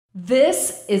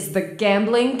This is the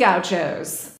Gambling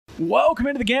Gauchos. Welcome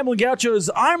into the Gambling Gauchos.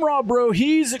 I'm Rob Bro.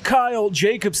 He's Kyle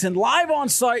Jacobson, live on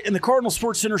site in the Cardinal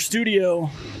Sports Center Studio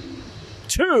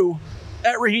 2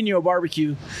 at Rejino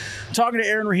Barbecue. Talking to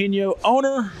Aaron Rejino,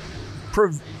 owner,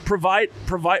 purveyor?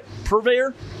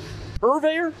 How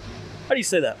do you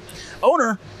say that?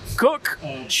 Owner, cook,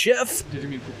 chef. Did you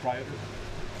mean proprietor?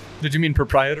 Did you mean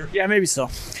proprietor? Yeah, maybe so.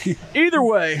 Either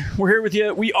way, we're here with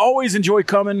you. We always enjoy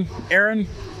coming. Aaron,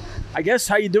 I guess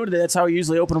how you doing today? That's how we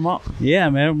usually open them up. Yeah,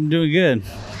 man, I'm doing good.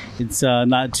 It's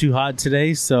not too hot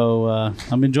today, so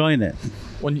I'm enjoying it.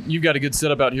 Well, you've got a good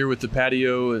setup out here with the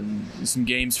patio and some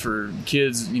games for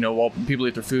kids, you know, while people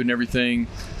eat their food and everything.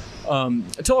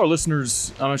 Tell our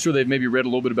listeners, I'm sure they've maybe read a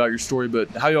little bit about your story, but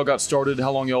how y'all got started,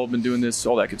 how long y'all have been doing this,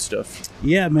 all that good stuff.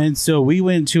 Yeah, man. So we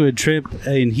went to a trip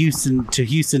in Houston,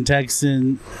 Texas,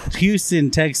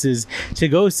 to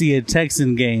go see a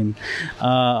Texan game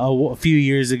a few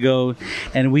years ago,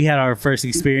 and we had our first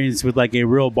experience with like a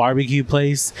real barbecue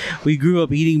place. We grew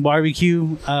up eating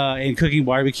barbecue and cooking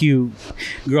barbecue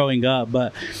growing up,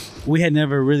 but we had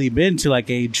never really been to like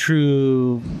a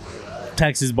true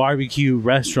Texas barbecue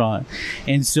restaurant.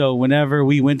 And so whenever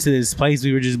we went to this place,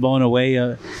 we were just blown away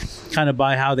kind of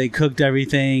by how they cooked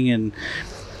everything,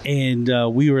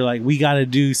 and we were like, we got to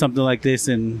do something like this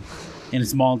in a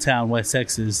small town, West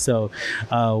Texas. So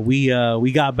we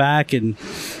got back, and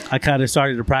I kind of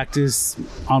started to practice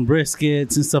on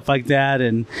briskets and stuff like that.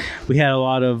 And we had a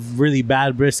lot of really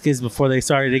bad briskets before they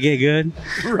started to get good.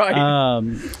 Right. But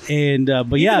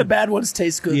even yeah, the bad ones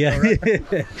taste good. Yeah. Though,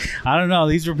 right? I don't know.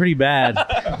 These were pretty bad.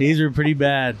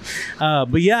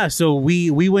 But yeah, so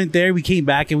we went there, we came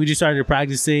back, and we just started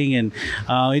practicing, and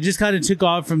it just kind of took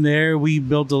off from there. We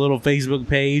built a little Facebook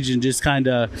page and just kind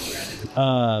of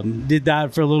did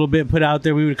that for a little bit, put out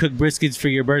there. We would cook briskets for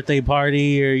your birthday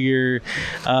party or your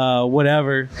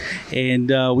whatever. And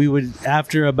we would,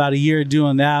 after about a year of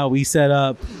doing that, we set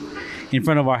up in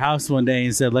front of our house one day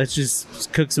and said, let's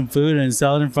just cook some food and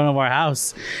sell it in front of our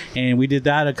house. And we did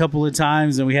that a couple of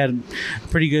times, and we had a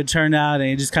pretty good turnout, and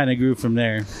it just kind of grew from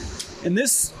there. And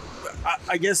this,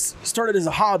 I guess, started as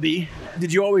a hobby.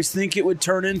 Did you always think it would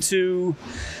turn into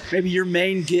maybe your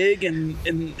main gig, and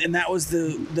that was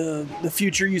the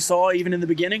future you saw even in the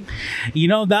beginning? You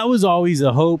know, that was always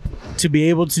a hope to be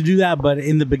able to do that, but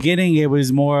in the beginning it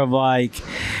was more of like,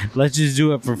 let's just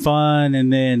do it for fun,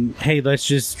 and then, hey, let's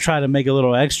just try to make a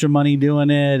little extra money doing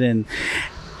it, and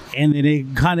then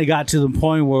it kind of got to the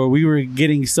point where we were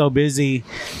getting so busy,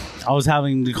 I was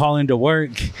having to call into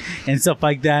work and stuff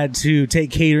like that to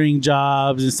take catering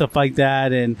jobs and stuff like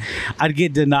that. And I'd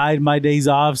get denied my days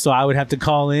off, so I would have to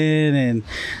call in. And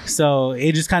so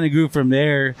it just kind of grew from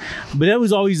there. But it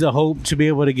was always a hope to be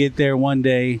able to get there one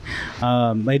day.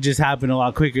 It just happened a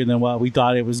lot quicker than what we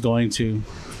thought it was going to.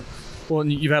 Well,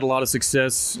 and you've had a lot of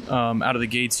success out of the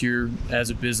gates here as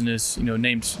a business, you know,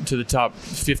 named to the top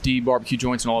 50 barbecue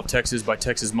joints in all of Texas by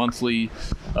Texas Monthly.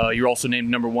 You're also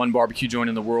named #1 barbecue joint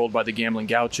in the world by the Gambling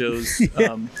Gauchos.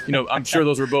 You know, I'm sure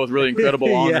those were both really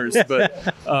incredible honors,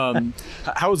 but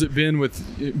how has it been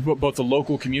with both the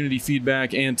local community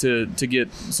feedback and to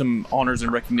get some honors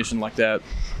and recognition like that?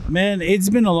 Man, it's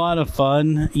been a lot of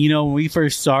fun. You know, when we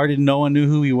first started, no one knew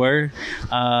who we were.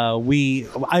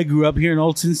 I grew up here in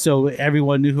Olton, so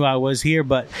everyone knew who I was here.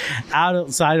 But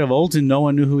outside of Olton, no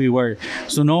one knew who we were.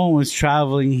 So no one was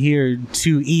traveling here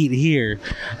to eat here.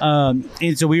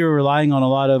 And so we were relying on a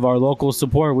lot of our local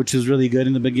support, which was really good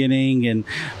in the beginning. And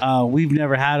we've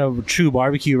never had a true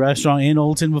barbecue restaurant in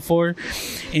Olton before.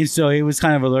 And so it was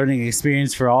kind of a learning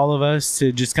experience for all of us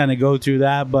to just kind of go through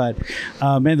that. But,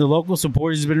 man, the local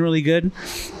support has been really good.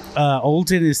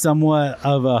 Olton is somewhat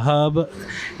of a hub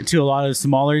to a lot of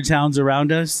smaller towns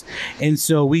around us, and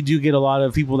so we do get a lot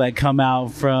of people that come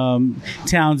out from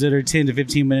towns that are 10 to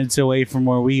 15 minutes away from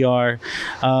where we are,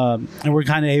 and we're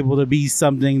kind of able to be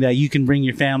something that you can bring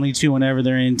your family to whenever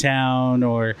they're in town,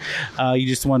 or you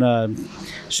just want to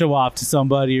show off to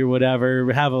somebody or whatever,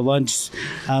 have a lunch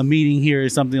meeting here or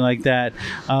something like that.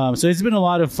 So it's been a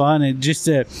lot of fun, and just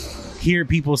to hear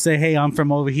people say, hey, I'm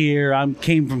from over here, I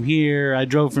came from here, I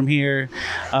drove from here.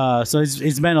 So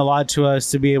it's meant a lot to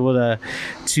us to be able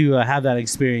to have that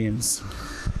experience.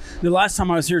 The last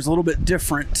time I was here was a little bit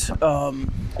different.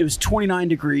 It was 29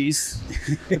 degrees.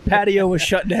 The patio was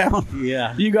shut down.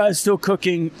 Yeah. You guys still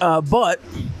cooking, but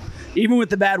even with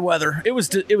the bad weather, it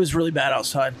was really bad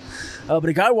outside. But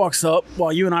a guy walks up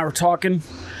while you and I were talking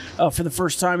for the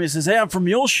first time. He says, hey, I'm from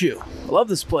Muleshoe. I love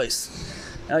this place.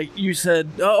 You said,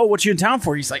 oh, what you in town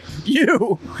for? He's like,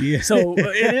 you. Yeah. So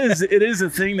it is a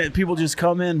thing that people just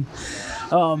come in.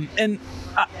 And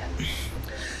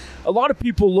a lot of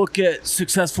people look at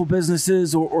successful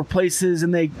businesses or places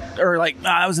and they are like,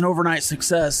 that was an overnight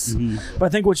success. But I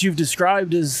think what you've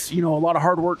described is, a lot of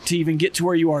hard work to even get to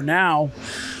where you are now.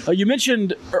 You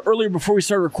mentioned earlier before we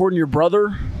started recording, your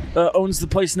brother owns the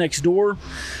place next door.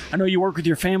 I know you work with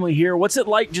your family here. What's it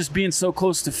like just being so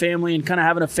close to family and kind of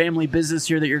having a family business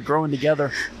here that you're growing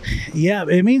together? Yeah,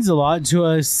 it means a lot to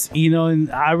us,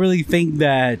 and I really think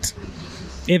that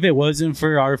if it wasn't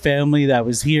for our family that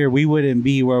was here, we wouldn't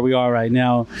be where we are right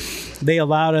now. They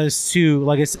allowed us to,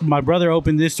 like I said, my brother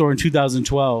opened this store in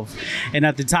 2012. And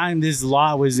at the time, this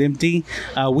lot was empty.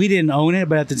 We didn't own it,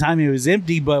 but at the time it was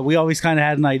empty. But we always kind of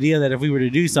had an idea that if we were to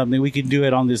do something, we could do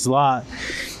it on this lot.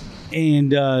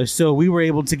 And so we were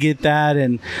able to get that.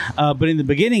 But in the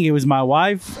beginning, it was my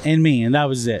wife and me, and that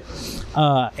was it.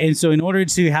 And so in order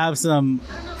to have some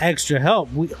extra help,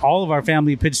 all of our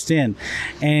family pitched in,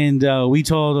 and we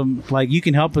told them, like, you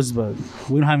can help us, but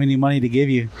we don't have any money to give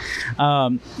you.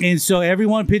 And so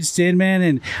everyone pitched in, man.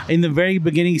 And in the very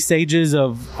beginning stages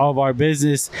of our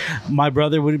business, my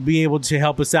brother would be able to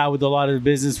help us out with a lot of the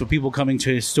business with people coming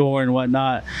to his store and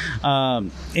whatnot.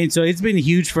 And so it's been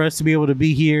huge for us to be able to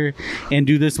be here and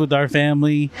do this with our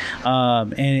family.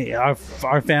 And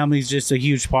our family is just a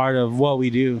huge part of what we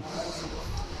do.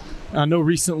 I know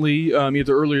recently,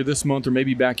 either earlier this month or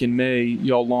maybe back in May,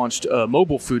 y'all launched a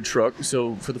mobile food truck.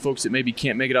 So for the folks that maybe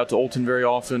can't make it out to Olton very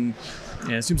often,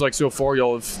 and it seems like so far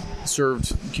y'all have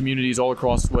served communities all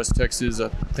across West Texas. I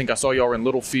think I saw y'all were in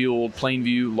Littlefield,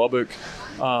 Plainview, Lubbock.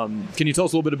 Can you tell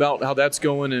us a little bit about how that's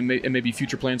going and maybe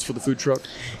future plans for the food truck?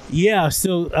 Yeah,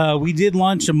 so we did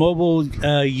launch a mobile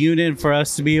unit for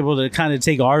us to be able to kind of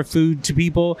take our food to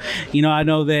people. I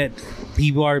know that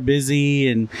people are busy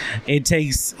and it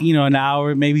takes, an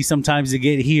hour, maybe sometimes to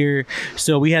get here.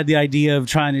 So we had the idea of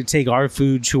trying to take our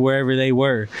food to wherever they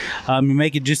were, and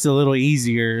make it just a little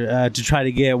easier to try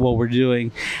to get what we're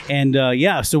doing. And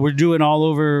so we're going all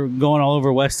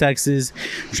over West Texas,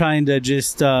 trying to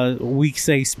just,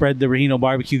 spread the Rejino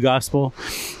barbecue gospel.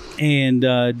 And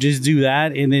just do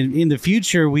that. And then in the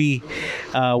future, we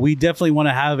definitely want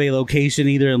to have a location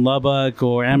either in Lubbock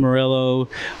or Amarillo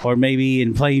or maybe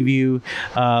in Plainview,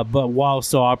 but while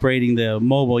still operating the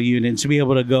mobile unit to be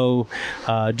able to go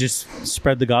just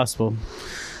spread the gospel.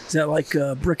 Is that like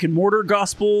a brick and mortar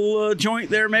gospel joint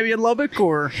there maybe in Lubbock?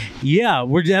 Or yeah,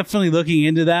 we're definitely looking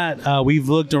into that. We've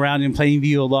looked around in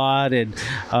Plainview a lot, and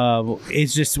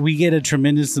it's just we get a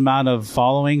tremendous amount of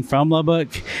following from Lubbock,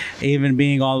 even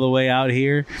being all the way out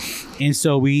here. And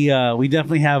so we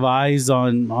definitely have eyes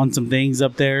on some things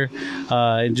up there,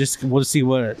 and just we'll see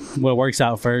what works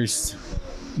out first.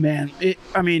 Man,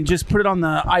 just put it on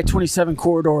the I-27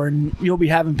 corridor and you'll be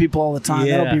having people all the time.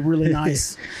 Yeah. That'll be really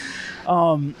nice.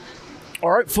 All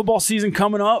right, football season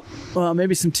coming up.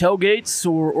 Maybe some tailgates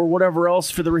or whatever else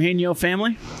for the Rejino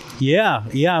family. Yeah.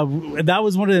 That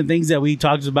was one of the things that we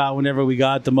talked about whenever we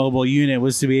got the mobile unit,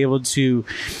 was to be able to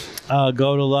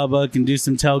go to Lubbock and do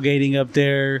some tailgating up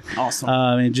there. Awesome.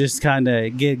 And just kind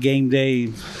of get game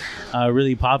day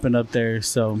really popping up there.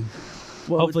 So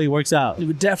hopefully it works out. It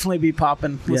would definitely be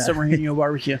popping with some Rejino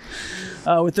barbecue.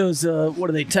 With those, what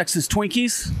are they, Texas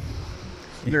Twinkies?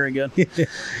 Very good.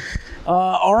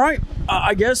 All right.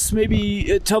 I guess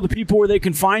maybe tell the people where they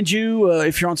can find you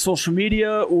if you're on social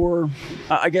media, or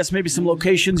I guess maybe some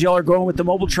locations y'all are going with the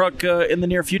mobile truck in the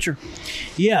near future.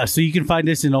 Yeah, so you can find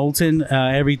us in Olton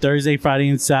every Thursday, Friday,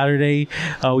 and Saturday.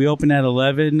 We open at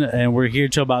 11, and we're here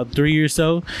till about 3 or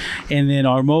so. And then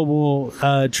our mobile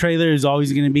trailer is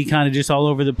always going to be kind of just all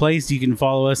over the place. You can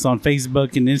follow us on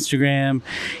Facebook and Instagram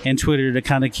and Twitter to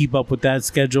kind of keep up with that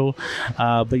schedule.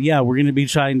 But yeah, we're going to be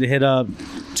trying to hit up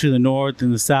to the north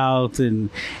and the south and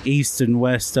east and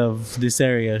west of this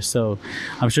area. So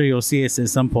I'm sure you'll see us at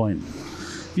some point.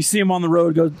 If you see him on the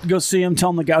road, go see him. Tell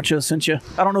him the Gaucho sent you.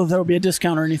 I don't know if there'll be a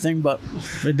discount or anything, but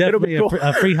definitely it'll be cool.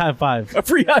 a free high five. A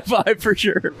free high five for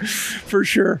sure. For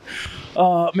sure.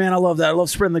 Man, I love that. I love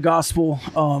spreading the gospel.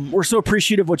 We're so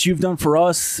appreciative of what you've done for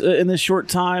us in this short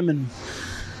time, and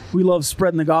we love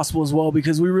spreading the gospel as well,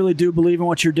 because we really do believe in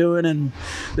what you're doing and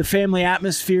the family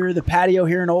atmosphere, the patio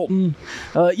here in Olton.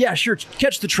 Yeah, sure,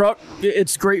 catch the truck.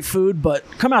 It's great food, but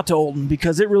come out to Olton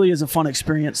because it really is a fun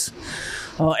experience.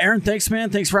 Aaron, thanks, man.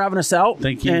 Thanks for having us out.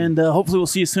 Thank you. And hopefully we'll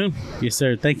see you soon. Yes,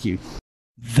 sir. Thank you.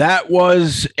 That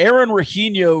was Aaron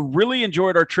Rejino. Really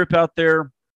enjoyed our trip out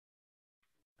there.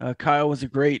 Kyle was a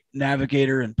great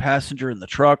navigator and passenger in the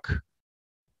truck.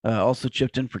 Also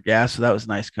chipped in for gas, so that was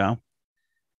nice, Kyle.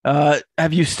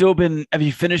 Have you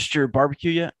finished your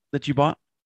barbecue yet that you bought?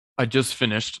 I just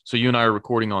finished. So you and I are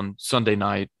recording on Sunday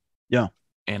night. Yeah.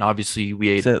 And obviously we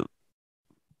ate.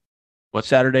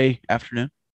 Saturday afternoon?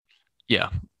 Yeah.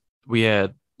 We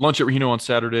had lunch at Rejino on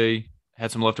Saturday,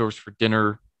 had some leftovers for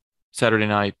dinner Saturday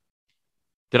night.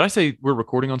 Did I say we're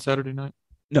recording on Saturday night?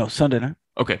 No, Sunday night.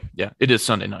 Okay, yeah, it is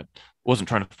Sunday night. Wasn't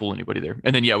trying to fool anybody there.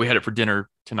 And then, yeah, we had it for dinner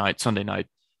tonight, Sunday night.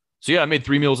 So, yeah, I made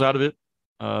 3 meals out of it.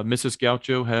 Mrs.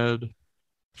 Gaucho had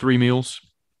 3 meals.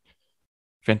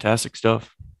 Fantastic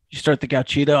stuff. You start the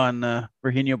gauchita on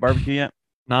Rejino barbecue yet?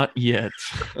 Not yet.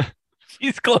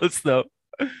 He's close though.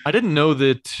 I didn't know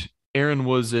that Aaron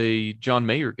was a John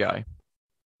Mayer guy.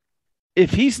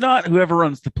 If he's not, whoever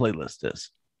runs the playlist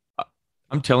is.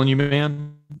 I'm telling you,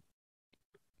 man,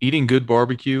 eating good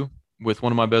barbecue with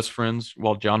one of my best friends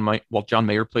while John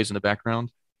Mayer plays in the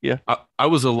background. Yeah. I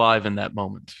was alive in that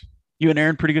moment. You and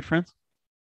Aaron pretty good friends?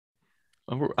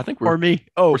 I think we're Or me?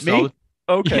 Oh, we're me? solid.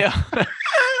 Okay. Yeah.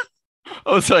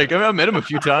 I was like, I met him a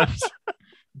few times.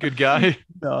 Good guy.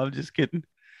 No, I'm just kidding.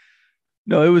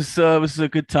 No, it was a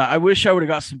good time. I wish I would have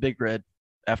got some Big Red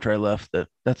after I left.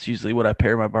 That's usually what I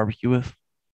pair my barbecue with.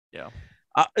 Yeah.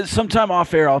 Sometime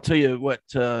off air, I'll tell you what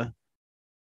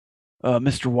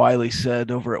Mr. Wiley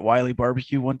said over at Wiley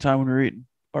Barbecue one time when we were eating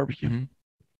barbecue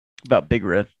about Big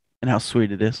Red and how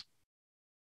sweet it is.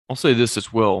 I'll say this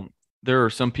as well. There are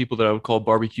some people that I would call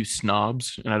barbecue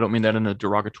snobs, and I don't mean that in a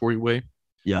derogatory way.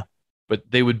 Yeah. But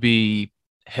they would be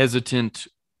hesitant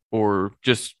or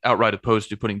just outright opposed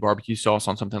to putting barbecue sauce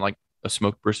on something like a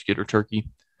smoked brisket or turkey.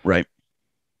 Right.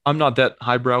 I'm not that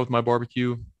highbrow with my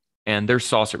barbecue, and their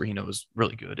sauce at Rejino is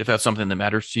really good. If that's something that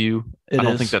matters to you, I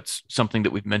don't think that's something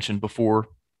that we've mentioned before.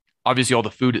 Obviously, all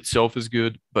the food itself is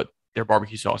good, but their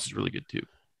barbecue sauce is really good too.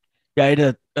 Yeah, I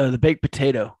ate the baked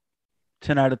potato.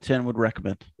 10 out of 10 would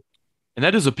recommend. And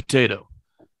that is a potato.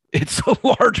 It's a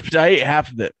large potato. I ate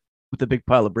half of it with a big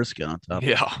pile of brisket on top.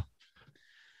 Yeah.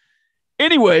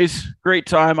 Anyways, great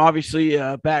time. Obviously,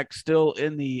 back still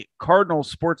in the Cardinal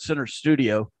Sports Center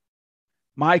studio.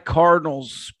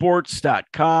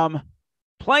 MyCardinalSports.com.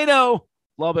 Plano,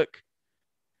 Lubbock.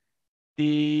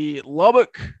 The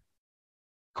Lubbock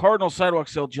Cardinal Sidewalk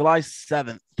Sale, July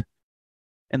 7th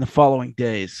and the following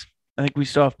days. I think we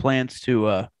still have plans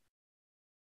to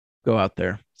go out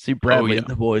there. See Bradley and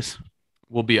the boys.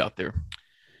 We'll be out there.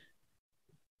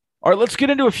 All right, let's get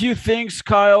into a few things,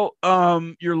 Kyle.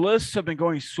 Your lists have been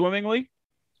going swimmingly.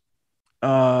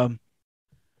 F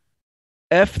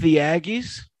the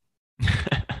Aggies.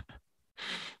 I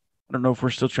don't know if we're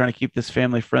still trying to keep this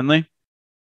family friendly.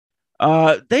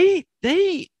 It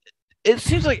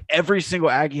seems like every single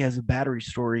Aggie has a battery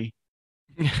story.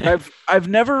 I've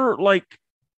never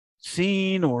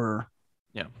seen or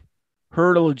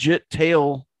heard a legit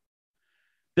tale.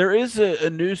 There is a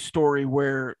news story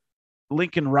where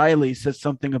Lincoln Riley said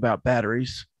something about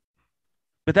batteries,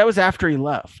 but that was after he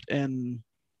left, and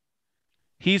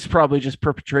he's probably just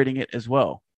perpetrating it as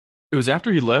well. It was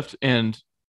after he left, and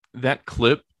that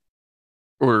clip,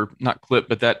 or not clip,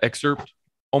 but that excerpt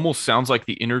almost sounds like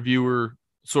the interviewer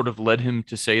sort of led him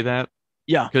to say that.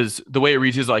 Yeah. Because the way it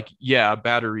reads is like, yeah,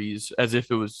 batteries, as if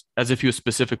he was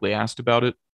specifically asked about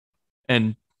it.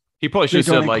 And he probably should have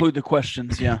said, include the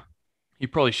questions. Yeah. He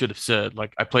probably should have said,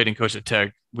 I played in coach at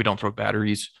Tech. We don't throw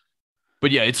batteries.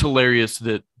 But yeah, it's hilarious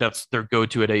that that's their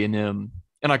go-to at A&M.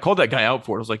 And I called that guy out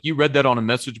for it. I was like, you read that on a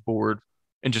message board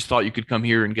and just thought you could come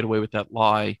here and get away with that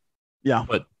lie. Yeah.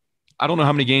 But I don't know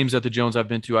how many games at the Jones I've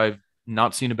been to. I've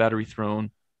not seen a battery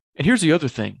thrown. And here's the other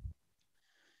thing.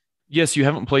 Yes, you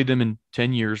haven't played them in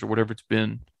 10 years or whatever it's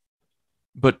been.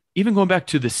 But even going back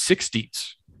to the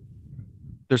 60s,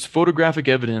 there's photographic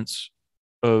evidence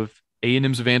of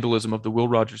A&M's vandalism of the Will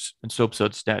Rogers and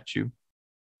Soapsud statue.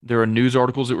 There are news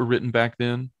articles that were written back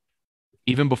then,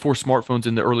 even before smartphones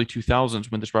in the early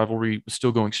 2000s when this rivalry was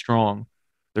still going strong.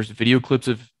 There's video clips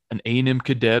of an A&M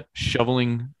cadet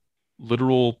shoveling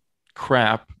literal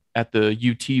crap at the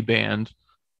UT band.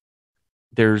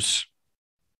 There's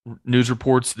news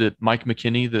reports that Mike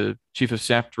McKinney, the chief of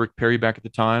staff to Rick Perry back at the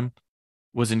time,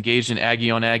 was engaged in Aggie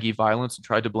on Aggie violence and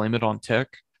tried to blame it on Tech.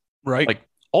 Right. Like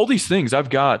all these things, I've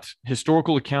got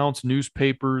historical accounts,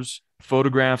 newspapers,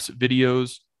 photographs,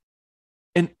 videos,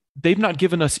 and they've not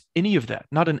given us any of that,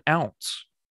 not an ounce.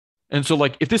 And so,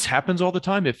 if this happens all the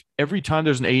time, if every time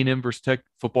there's an A&M versus Tech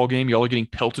football game, y'all are getting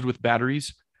pelted with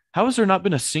batteries, how has there not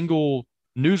been a single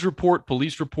news report,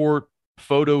 police report,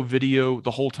 photo, video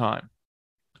the whole time?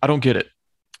 I don't get it.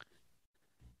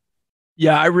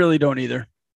 Yeah, I really don't either.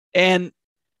 And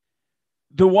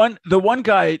the one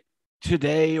guy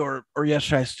today or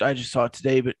yesterday, I just saw it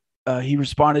today, but he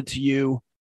responded to you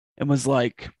and was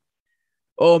like,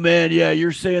 oh man, yeah,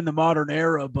 you're saying the modern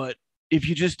era, but if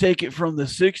you just take it from the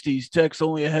 60s, Tech's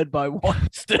only ahead by one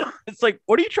still. It's like,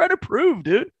 what are you trying to prove,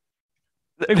 dude?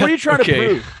 What are you trying to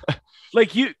prove?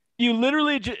 You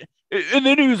literally just, and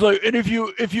then he was like, and if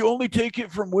you only take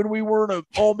it from when we were in an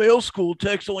all male school,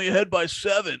 Tech's only ahead by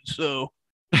 7. So,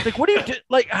 like, what do you do?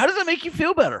 Like, how does that make you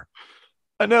feel better?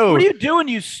 I know. What are you doing,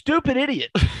 you stupid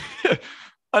idiot?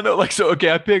 I know. Like, so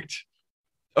okay, I picked.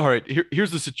 All right,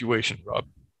 here's the situation, Rob.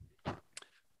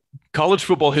 College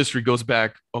football history goes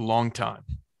back a long time.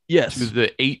 Yes. To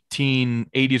the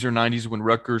 1880s or 90s when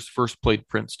Rutgers first played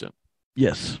Princeton.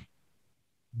 Yes.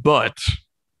 But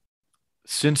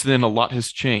since then, a lot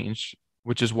has changed,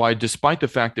 which is why, despite the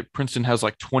fact that Princeton has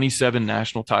like 27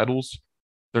 national titles,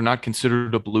 they're not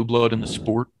considered a blue blood in the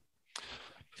sport.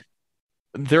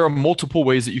 There are multiple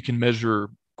ways that you can measure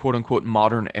quote unquote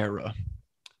modern era.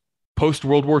 Post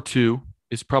World War II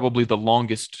is probably the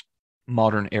longest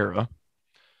modern era.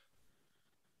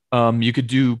 You could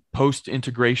do post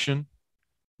integration.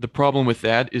 The problem with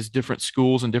that is different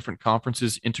schools and different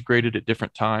conferences integrated at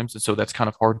different times. And so that's kind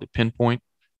of hard to pinpoint.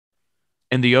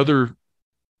 And the other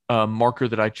marker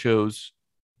that I chose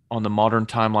on the modern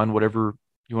timeline, whatever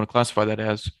you want to classify that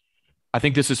as, I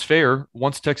think this is fair.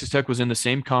 Once Texas Tech was in the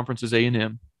same conference as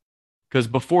A&M, because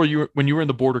before when you were in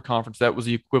the border conference, that was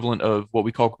the equivalent of what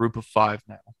we call Group of Five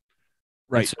now.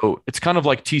 Right. And so it's kind of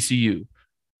like TCU.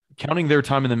 Counting their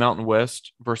time in the Mountain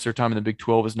West versus their time in the Big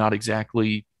 12 is not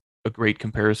exactly a great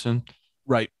comparison.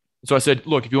 Right. So I said,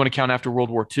 look, if you want to count after World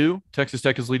War II, Texas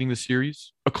Tech is leading the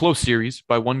series, a close series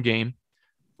by 1 game.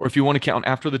 Or if you want to count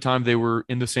after the time they were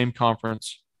in the same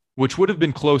conference, which would have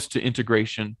been close to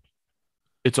integration,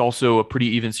 it's also a pretty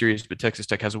even series, but Texas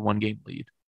Tech has a 1-game lead.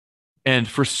 And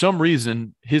for some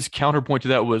reason, his counterpoint to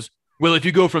that was, well, if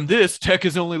you go from this, Tech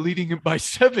is only leading it by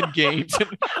 7 games.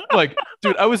 And like,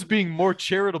 dude, I was being more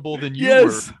charitable than you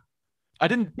were. I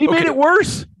didn't. He made it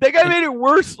worse. That guy made it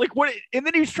worse. Like what? And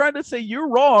then he was trying to say you're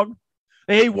wrong.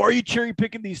 Hey, why are you cherry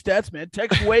picking these stats, man?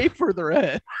 Tech's way further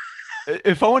ahead.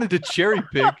 If I wanted to cherry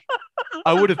pick,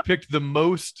 I would have picked the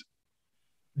most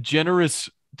generous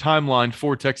timeline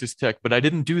for Texas Tech, but I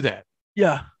didn't do that.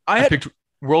 Yeah, I picked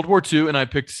World War II, and I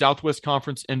picked Southwest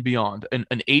Conference and beyond, an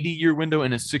 80-year window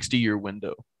and a 60-year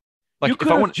window. Like you could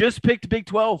have just picked Big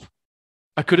 12.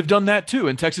 I could have done that too,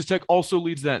 and Texas Tech also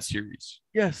leads that series.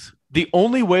 Yes. The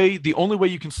only way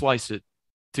you can slice it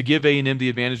to give A&M the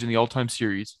advantage in the all-time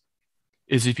series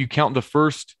is if you count the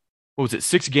first,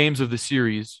 6 games of the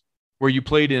series where you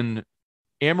played in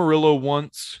Amarillo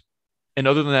once, and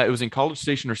other than that, it was in College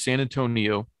Station or San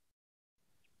Antonio.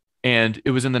 And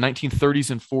it was in the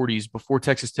 1930s and 40s before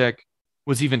Texas Tech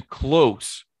was even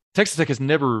close. Texas Tech has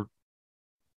never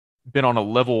been on a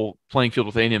level playing field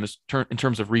with A&M in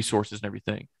terms of resources and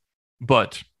everything.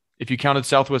 But if you counted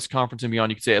Southwest Conference and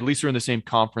beyond, you could say at least they're in the same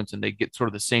conference and they get sort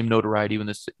of the same notoriety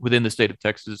within the state of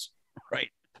Texas. Right.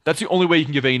 That's the only way you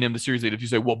can give A&M the series lead. If you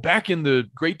say, well, back in the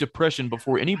Great Depression,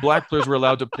 before any black players were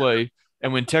allowed to play,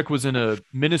 and when Tech was in a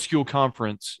minuscule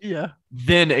conference,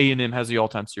 then A&M has the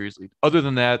all-time series lead. Other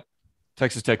than that,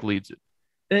 Texas Tech leads it.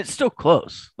 And it's still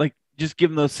close. Like, just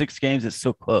given those 6 games, it's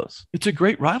still close. It's a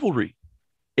great rivalry.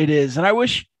 It is. And I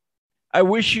wish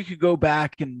you could go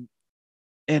back and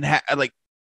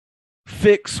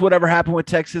fix whatever happened with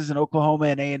Texas and Oklahoma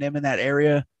and A&M in that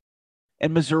area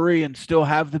and Missouri and still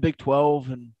have the Big 12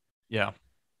 and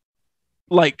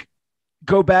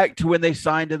go back to when they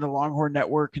signed in the Longhorn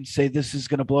Network and say this is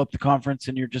going to blow up the conference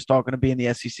and you're just all going to be in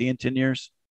the SEC in 10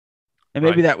 years. And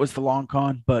maybe that was the long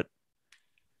con, but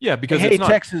because hey,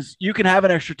 Texas, you can have an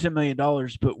extra $10 million,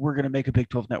 but we're going to make a Big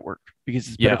 12 network because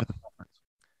it's better for the conference.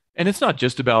 And it's not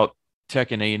just about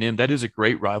Tech and A&M. That is a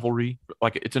great rivalry.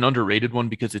 Like, it's an underrated one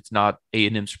because it's not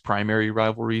A&M's primary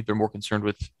rivalry. They're more concerned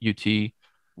with UT.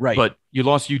 Right. But you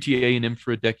lost UT A&M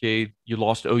for a decade. You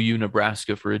lost OU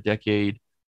Nebraska for a decade.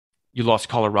 You lost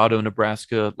Colorado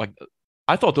Nebraska. Like,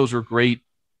 I thought those were great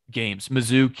games.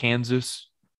 Mizzou, Kansas,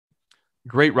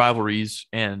 great rivalries.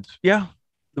 And if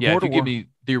you give me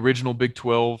the original Big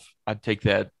 12, I'd take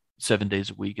that 7 days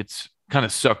a week. It's kind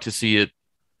of sucked to see it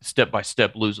step by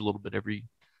step lose a little bit every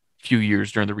few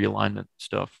years during the realignment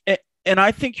stuff. And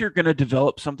I think you're going to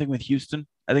develop something with Houston.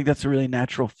 I think that's a really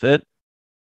natural fit.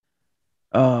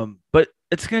 But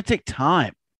it's going to take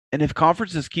time. And if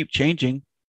conferences keep changing,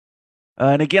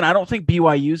 and again, I don't think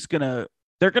BYU's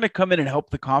they're going to come in and help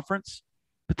the conference,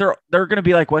 but they're going to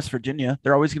be like West Virginia.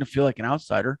 They're always going to feel like an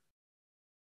outsider.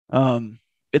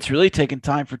 It's really taken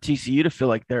time for TCU to feel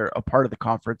like they're a part of the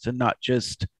conference and not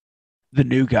just the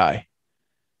new guy.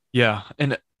 Yeah.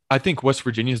 And I think West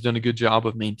Virginia has done a good job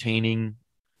of maintaining.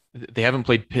 They haven't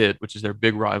played Pitt, which is their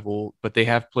big rival, but they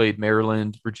have played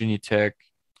Maryland, Virginia Tech,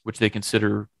 which they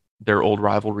consider their old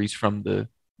rivalries from the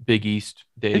Big East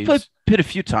days. They played Pitt a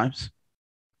few times.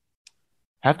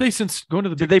 Have they since going to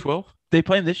the Big 12? They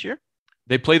play them this year?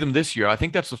 They play them this year. I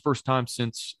think that's the first time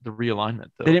since the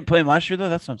realignment, though. They didn't play them last year, though?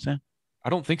 That's what I'm saying. I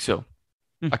don't think so.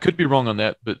 Hmm. I could be wrong on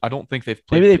that, but I don't think they've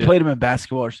played. Maybe they played them in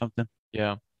basketball or something.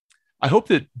 Yeah. I hope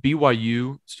that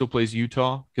BYU still plays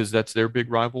Utah because that's their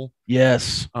big rival.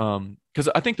 Yes. Because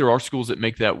I think there are schools that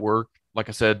make that work. Like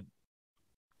I said,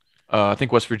 I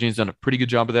think West Virginia's done a pretty good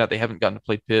job of that. They haven't gotten to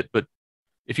play Pitt, but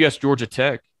if you ask Georgia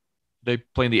Tech, they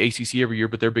play in the ACC every year,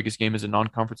 but their biggest game is a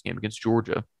non-conference game against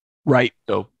Georgia. Right.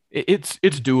 So it's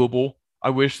doable.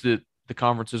 I wish that the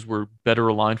conferences were better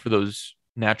aligned for those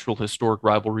natural historic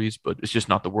rivalries, but it's just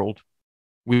not the world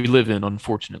we live in,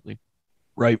 unfortunately.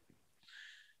 Right.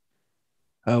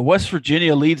 West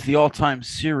Virginia leads the all-time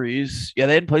series. Yeah,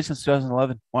 they hadn't played since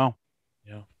 2011. Wow.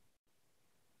 Yeah.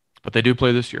 But they do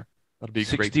play this year. That'll be a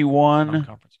 61 great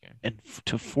non-conference game. and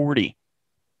to 40.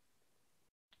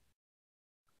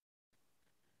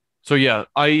 So yeah,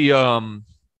 I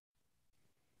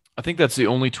think that's the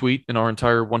only tweet in our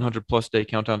entire 100+ day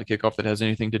countdown to kickoff that has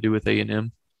anything to do with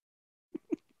A&M.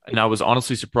 And I was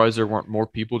honestly surprised there weren't more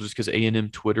people just because A&M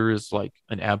Twitter is like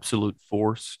an absolute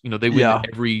force. You know, they win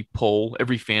every poll,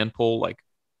 every fan poll. Like,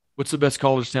 what's the best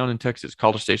college town in Texas?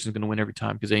 College Station's going to win every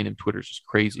time because A&M Twitter is just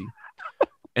crazy.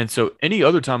 And so any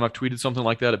other time I've tweeted something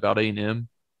like that about A&M,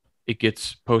 it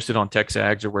gets posted on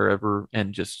TexAgs or wherever,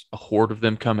 and just a horde of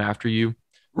them come after you.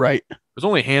 Right. There's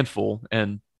only a handful,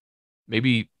 and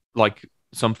maybe like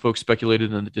some folks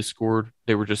speculated in the Discord,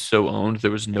 they were just so owned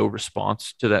there was no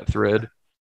response to that thread.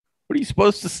 What are you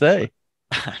supposed to say?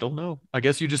 I don't know. I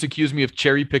guess you just accused me of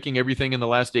cherry picking everything in the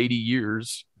last 80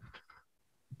 years,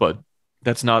 but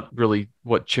that's not really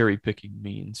what cherry picking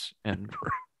means. And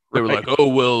they were like, "Oh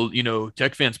well, you know,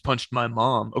 Tech fans punched my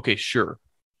mom." Okay, sure.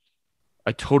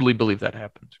 I totally believe that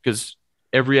happened because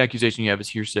every accusation you have is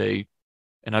hearsay.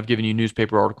 And I've given you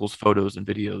newspaper articles, photos, and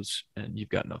videos, and you've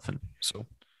got nothing. So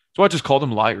I just call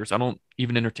them liars. I don't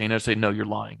even entertain it. I say, no, you're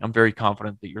lying. I'm very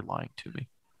confident that you're lying to me.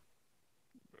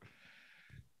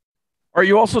 Or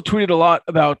you also tweeted a lot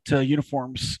about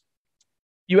uniforms.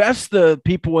 You asked the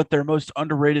people what their most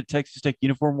underrated Texas Tech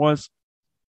uniform was,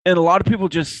 and a lot of people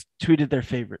just tweeted their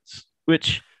favorites,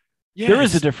 which there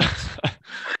is a difference.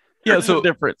 So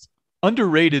difference.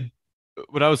 Underrated,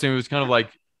 what I was saying was kind of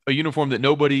like a uniform that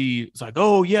nobody is like,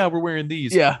 oh yeah, we're wearing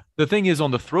these. Yeah. The thing is on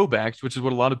the throwbacks, which is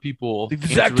what a lot of people the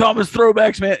Zach Thomas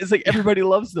throwbacks, man. It's like everybody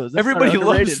loves those. That's everybody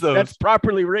loves those. That's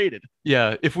properly rated.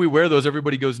 Yeah. If we wear those,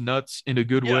 everybody goes nuts in a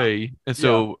good way. And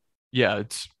so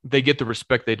they get the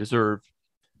respect they deserve.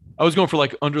 I was going for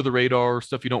like under the radar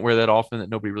stuff you don't wear that often that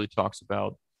nobody really talks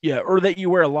about. Yeah, or that you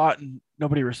wear a lot and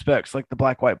nobody respects, like the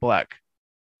black, white, black.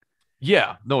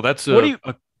 Yeah. No, that's a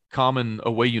common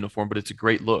away uniform, but it's a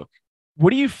great look.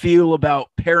 What do you feel about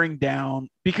paring down?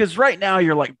 Because right now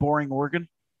you're like boring Oregon.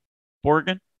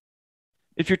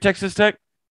 If you're Texas Tech,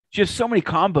 you have so many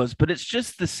combos, but it's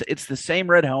just this. It's the same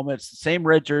red helmet, it's the same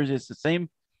red jersey, it's the same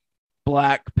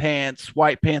black pants,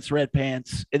 white pants, red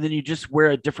pants, and then you just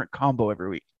wear a different combo every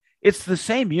week. It's the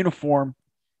same uniform.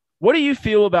 What do you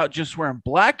feel about just wearing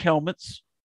black helmets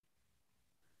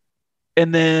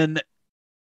and then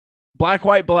black,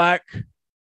 white, black,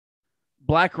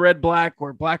 red, black,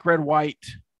 or black, red, white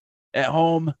at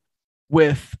home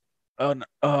with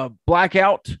a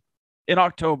blackout in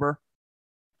October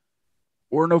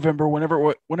or November,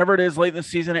 whenever it is late in the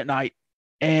season at night,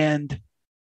 and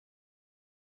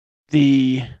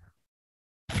the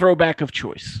throwback of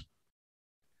choice?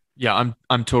 Yeah,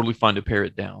 I'm totally fine to pare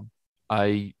it down.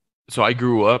 I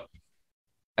grew up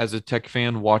as a Tech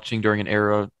fan watching during an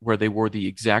era where they wore the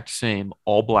exact same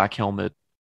all black helmet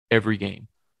every game.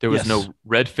 There was no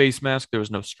red face mask. There was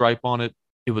no stripe on it.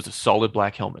 It was a solid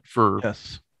black helmet for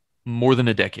more than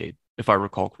a decade, if I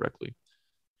recall correctly.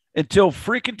 Until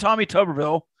freaking Tommy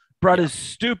Tuberville brought his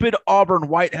stupid Auburn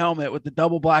white helmet with the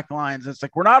double black lines. It's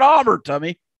like, we're not Auburn,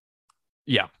 Tommy.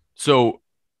 Yeah. So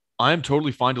I'm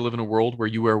totally fine to live in a world where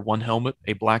you wear one helmet,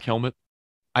 a black helmet.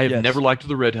 I have never liked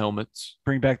the red helmets.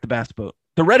 Bring back the bass boat.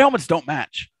 The red helmets don't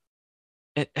match.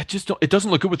 It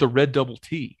doesn't look good with the red double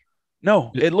T.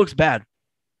 No, it looks bad.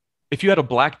 If you had a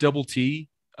black double T,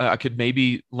 I could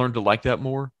maybe learn to like that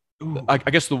more. I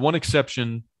guess the one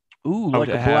exception. Like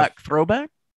a black throwback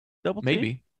double T?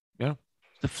 Maybe. Yeah.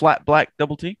 The flat black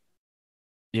double T?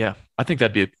 Yeah. I think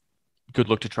that'd be a good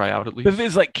look to try out at least. But if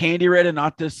it's like candy red and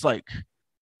not this like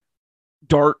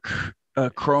dark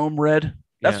chrome red,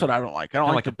 that's what I don't like. I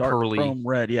don't like the dark pearly chrome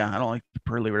red. Yeah, I don't like the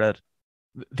pearly red.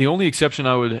 The only exception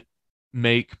I would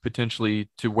make potentially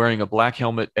to wearing a black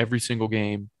helmet every single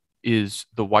game is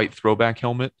the white throwback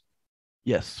helmet.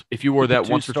 Yes. If you wore that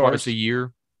once or twice a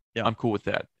year, I'm cool with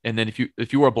that. And then if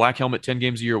you wore a black helmet 10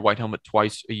 games a year, a white helmet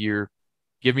twice a year,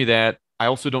 give me that. I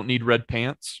also don't need red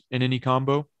pants in any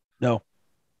combo. No.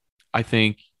 I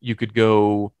think you could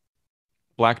go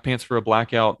black pants for a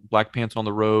blackout, black pants on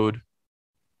the road.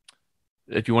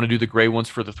 If you want to do the gray ones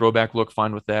for the throwback look,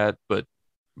 fine with that. But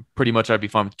pretty much I'd be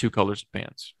fine with 2 colors of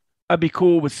pants. I'd be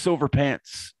cool with silver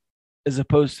pants as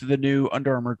opposed to the new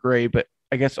Under Armour gray, but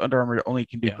I guess Under Armour only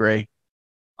can do Yeah. gray.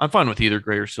 I'm fine with either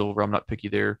gray or silver. I'm not picky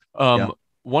there. Yeah.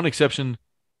 One exception,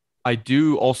 I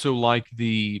do also like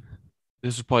this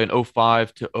is probably an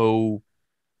 05 to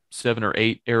 07 or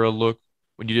 8 era look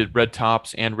when you did red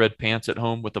tops and red pants at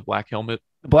home with the black helmet.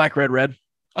 Black, red, red.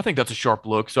 I think that's a sharp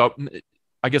look. So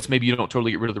I guess maybe you don't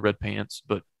totally get rid of the red pants,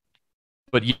 but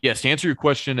yes, to answer your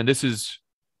question, and this is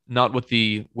not what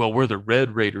we're the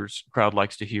Red Raiders crowd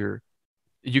likes to hear.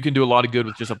 You can do a lot of good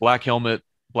with just a black helmet,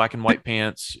 black and white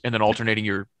pants, and then alternating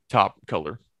your top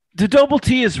color. The double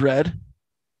T is red.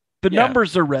 The Yeah.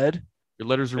 numbers are red. Your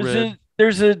letters are red.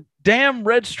 There's a damn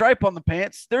red stripe on the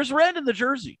pants. There's red in the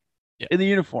jersey, in the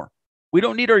uniform. We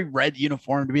don't need a red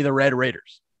uniform to be the Red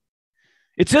Raiders.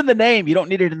 It's in the name. You don't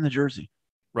need it in the jersey.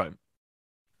 Right.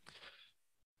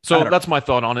 So that's my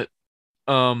thought on it.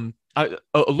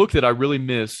 A look that I really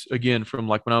miss, again, from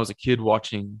like when I was a kid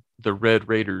watching the Red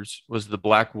Raiders, was the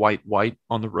black, white, white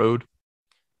on the road.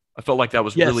 I felt like that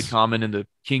was really common in the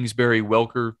Kingsbury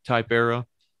Welker type era.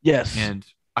 Yes. And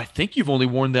I think you've only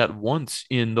worn that once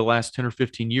in the last 10 or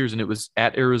 15 years, and it was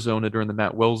at Arizona during the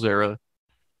Matt Wells era.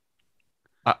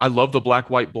 I love the black,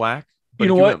 white, black. But you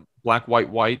know if what? Went black, white,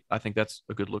 white, I think that's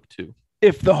a good look too.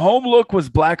 If the home look was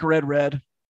black, red, red,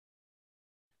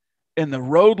 and the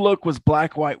road look was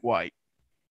black, white, white,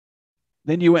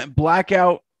 then you went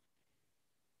blackout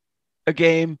a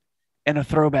game and a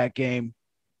throwback game,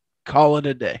 call it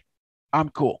a day. I'm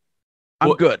cool.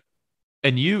 I'm good.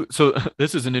 And so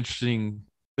this is an interesting,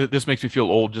 this makes me feel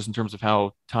old just in terms of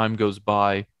how time goes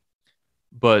by.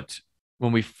 But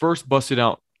when we first busted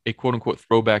out a quote unquote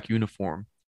throwback uniform,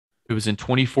 it was in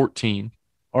 2014.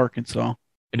 Arkansas.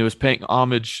 And it was paying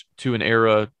homage to an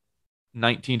era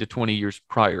 19 to 20 years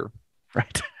prior.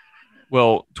 Right.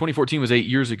 Well, 2014 was 8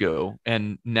 years ago.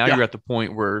 And now you're at the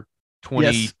point where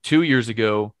 22 years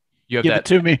ago, you have it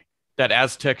to me. That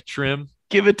Aztec trim.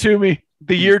 Give it to me.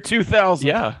 The year 2000.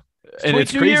 Yeah. And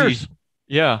it's crazy. Years.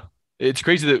 Yeah. It's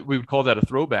crazy that we would call that a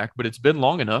throwback, but it's been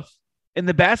long enough. And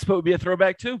the bass boat would be a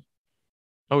throwback too.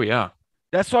 Oh, yeah.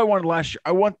 That's what I wanted last year.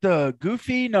 I want the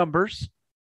goofy numbers.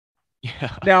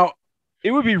 Yeah. Now,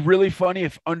 it would be really funny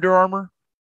if Under Armour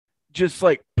just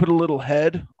like put a little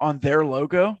head on their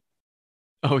logo.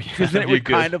 Oh, yeah. Because then it would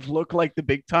kind of look like the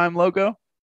big time logo.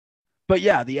 But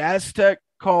yeah, the Aztec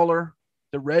collar,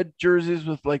 the red jerseys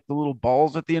with like the little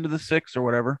balls at the end of the 6 or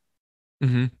whatever.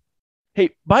 Mm-hmm. Hey,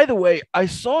 by the way, I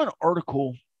saw an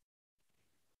article.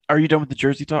 Are you done with the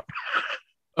jersey talk?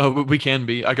 Oh, we can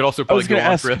be. I could also probably go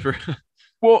on forever.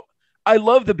 Well, I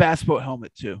love the bass boat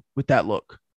helmet too with that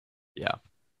look. Yeah.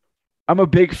 I'm a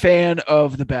big fan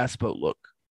of the bass boat look.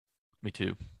 Me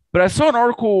too. But I saw an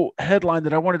article headline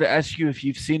that I wanted to ask you if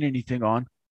you've seen anything on.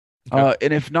 Okay.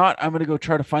 And if not, I'm going to go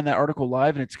try to find that article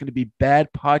live, and it's going to be bad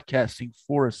podcasting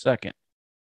for a second.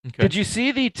 Okay. Did you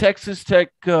see the Texas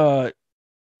Tech Joey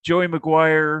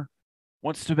McGuire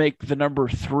wants to make the number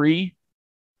 3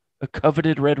 a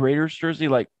coveted Red Raiders jersey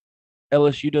like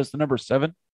LSU does the number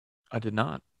 7? I did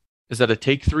not. Is that a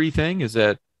take 3 thing? Is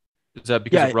that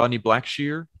because of Rodney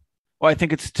Blackshear? Well, I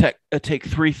think it's a take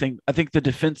 3 thing. I think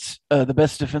the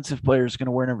best defensive player is going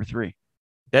to wear number 3.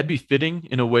 That'd be fitting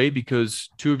in a way because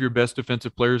 2 of your best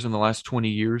defensive players in the last 20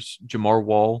 years, Jamar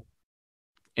Wall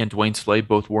and Dwayne Slade,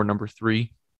 both wore number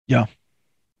 3. Yeah.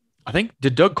 I think,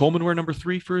 did Doug Coleman wear number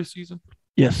 3 for his season?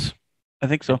 Yes, I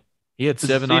think so. He had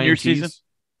 7 INTs. Season?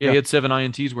 Yeah, he had 7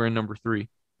 INTs wearing number 3.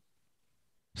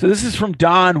 So this is from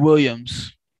Don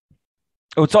Williams.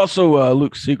 Oh, it's also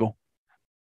Luke Siegel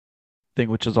thing,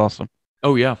 which is awesome.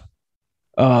 Oh, yeah.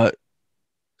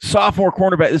 Sophomore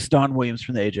cornerback. This is Don Williams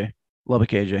from the AJ. Lubbock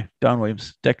AJ. Don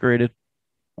Williams. Decorated.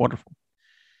 Wonderful.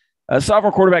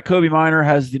 Sophomore quarterback Kobe Minor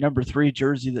has the number 3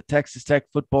 jersey of the Texas Tech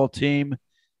football team,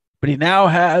 but he now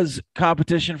has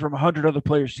competition from 100 other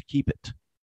players to keep it.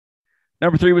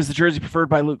 Number 3 was the jersey preferred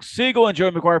by Luke Siegel, and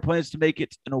Joey McGuire plans to make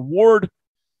it an award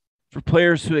for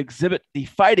players who exhibit the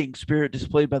fighting spirit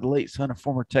displayed by the late son of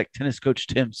former Tech tennis coach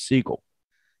Tim Siegel.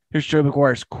 Here's Joey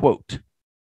McGuire's quote.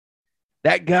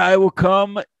 That guy will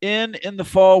come in the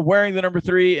fall wearing the number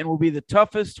 3 and will be the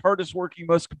toughest, hardest working,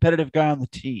 most competitive guy on the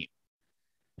team.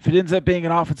 If it ends up being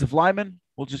an offensive lineman,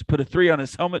 we'll just put a 3 on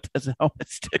his helmet as a helmet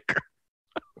sticker.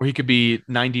 Or he could be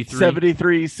 93.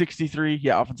 73, 63.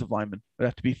 Yeah, offensive lineman. It would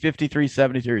have to be 53,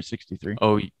 73, or 63.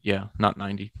 Oh, yeah, not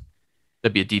 90.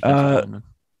 That'd be a defensive lineman.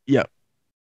 Yeah.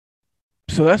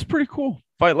 So that's pretty cool.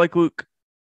 Fight Like Luke,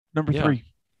 number Yeah. 3.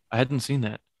 I hadn't seen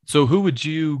that. So who would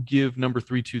you give number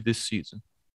 3 to this season?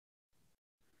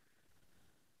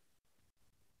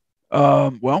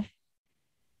 Well,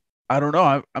 I don't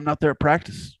know. I'm not there at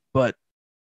practice, but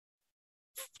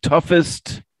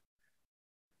toughest.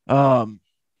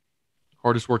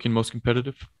 Hardest working, most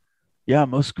competitive? Yeah,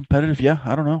 most competitive. Yeah,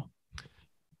 I don't know.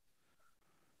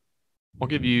 I'll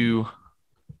give you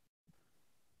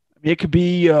I mean, it could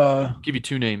be. give you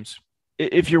 2 names.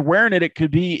 If you're wearing it, it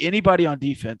could be anybody on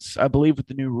defense. I believe with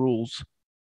the new rules.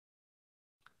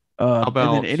 How And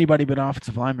about then anybody but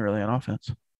offensive lineman really on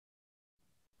offense.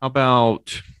 how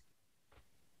about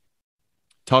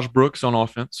Taj Brooks on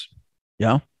offense?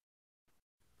 Yeah.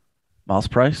 Miles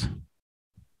Price.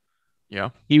 Yeah.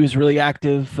 He was really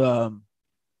active on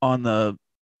the.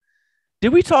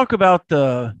 Did we talk about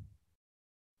the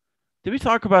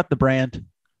brand?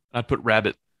 I'd put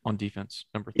Rabbit on defense,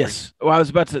 number 3. Yes. Well, I was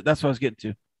about to. That's what I was getting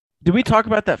to. Did we talk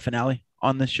about that finale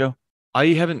on this show? I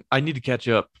haven't. I need to catch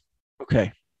up.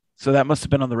 Okay. So that must have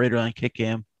been on the Raiderline Kick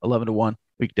Cam, 11 to 1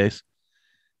 weekdays.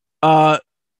 I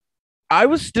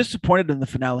was disappointed in the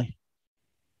finale.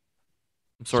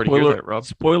 I'm sorry to hear that, Rob.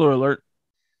 Spoiler alert.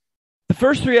 The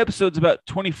first 3 episodes, about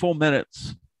 20 full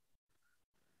minutes.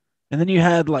 And then you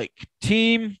had like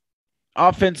team,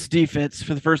 offense, defense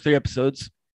for the first 3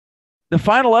 episodes. The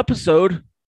final episode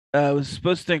was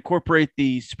supposed to incorporate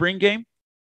the spring game.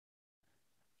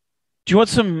 Do you want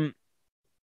some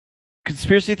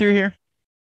conspiracy theory here?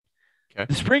 Okay.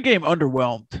 The spring game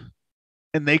underwhelmed,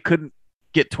 and they couldn't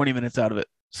get 20 minutes out of it.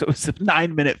 So it was a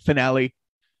 9-minute finale,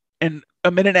 and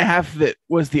a minute and a half of it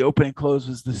was the open and close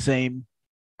was the same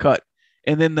cut.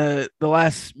 And then the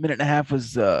last minute and a half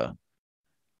was a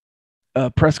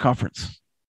press conference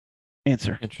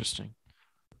answer. Interesting.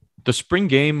 The spring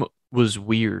game was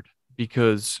weird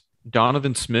because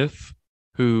Donovan Smith,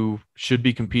 who should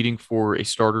be competing for a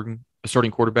starting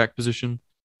quarterback position,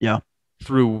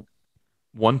 threw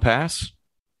 1 pass.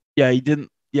 Yeah, he didn't.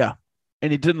 Yeah,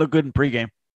 and he didn't look good in pregame.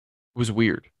 It was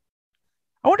weird.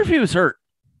 I wonder if he was hurt.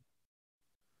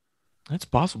 That's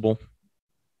possible.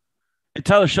 And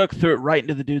Tyler Shuck threw it right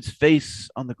into the dude's face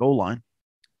on the goal line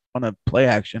on a play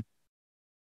action.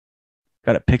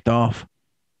 Got it picked off.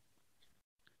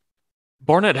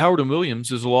 Barnett, Howard, and Williams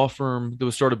is a law firm that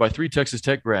was started by 3 Texas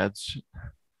Tech grads.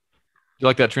 You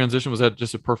like that transition? Was that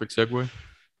just a perfect segue?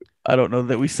 I don't know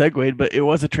that we segued, but it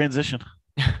was a transition.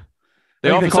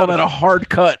 They call that a hard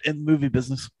cut in the movie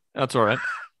business. That's all right.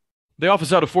 They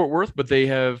office out of Fort Worth, but they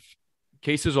have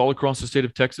cases all across the state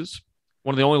of Texas.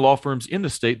 One of the only law firms in the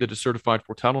state that is certified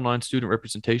for Title IX student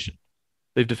representation.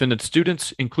 They've defended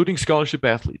students, including scholarship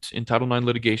athletes, in Title IX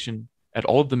litigation at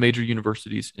all of the major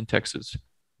universities in Texas.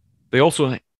 They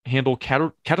also handle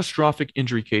catastrophic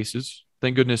injury cases.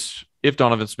 Thank goodness, if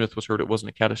Donovan Smith was hurt, it wasn't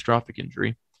a catastrophic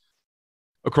injury.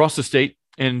 Across the state,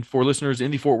 and for listeners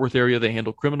in the Fort Worth area, they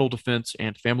handle criminal defense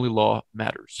and family law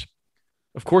matters.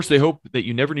 Of course, they hope that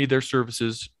you never need their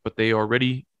services, but they are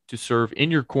ready to serve in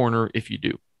your corner if you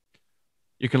do.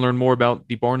 You can learn more about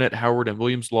the Barnett, Howard, and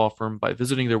Williams Law Firm by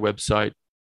visiting their website,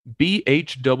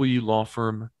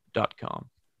 bhwlawfirm.com.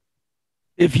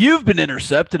 If you've been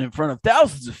intercepted in front of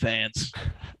thousands of fans,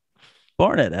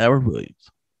 Barnett, Howard, Williams.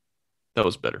 That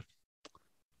was better.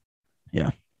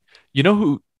 Yeah. You know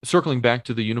who, circling back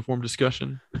to the uniform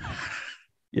discussion,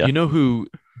 Yeah. You know who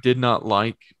did not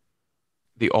like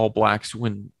the All Blacks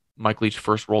when Mike Leach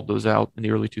first rolled those out in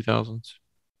the early 2000s?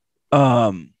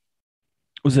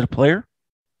 Was it a player?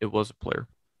 It was a player.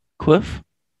 Cliff?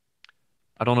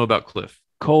 I don't know about Cliff.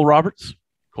 Cole Roberts?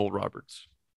 Cole Roberts.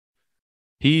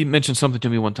 He mentioned something to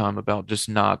me one time about just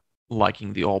not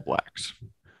liking the All Blacks.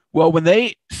 Well, in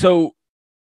the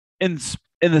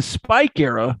Spike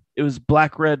era, it was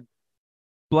black, red,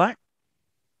 black.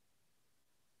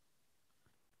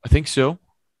 I think so.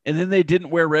 And then they didn't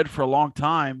wear red for a long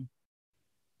time.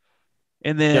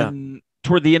 And then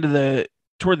toward the end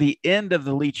of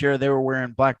the Leach era, they were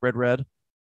wearing black, red, red.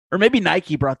 Or maybe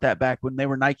Nike brought that back when they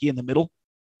were Nike in the middle.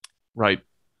 Right.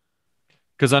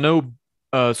 Because I know,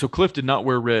 so Cliff did not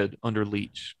wear red under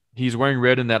Leach. He's wearing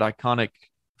red in that iconic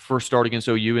first start against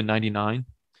OU in 99.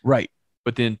 Right.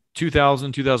 But then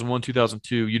 2000, 2001,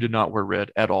 2002, you did not wear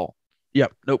red at all.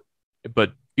 Yep. Nope.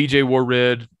 But BJ wore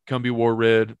red, Cumbie wore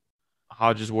red,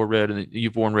 Hodges wore red, and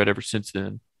you've worn red ever since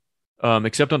then.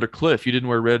 Except under Cliff, you didn't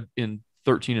wear red in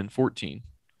 13 and 14.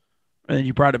 And then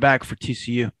you brought it back for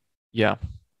TCU. Yeah.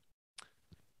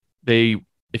 They,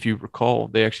 if you recall,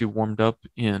 they actually warmed up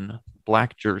in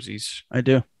black jerseys. I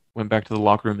do. Went back to the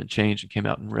locker room and changed and came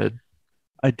out in red.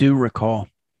 I do recall.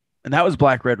 And that was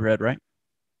black, red, red, right?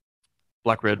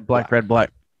 Black, red, Black, red,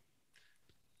 black.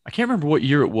 I can't remember what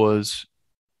year it was.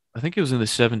 I think it was in the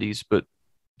 70s, but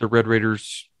the Red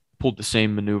Raiders pulled the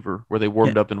same maneuver where they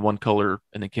warmed up in one color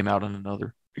and then came out in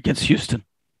another. Against Houston.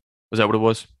 Was that what it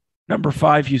was? Number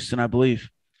 5, Houston, I believe.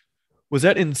 Was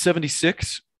that in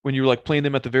 76 when you were like playing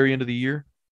them at the very end of the year?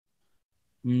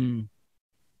 Maybe.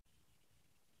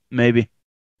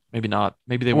 Maybe not.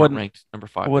 Maybe they weren't ranked number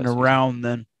 5. I wasn't around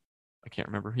then. I can't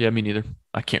remember. Yeah, me neither.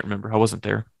 I can't remember. I wasn't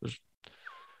there.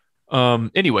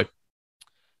 Anyway,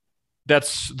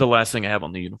 that's the last thing I have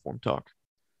on the uniform talk.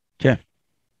 Okay.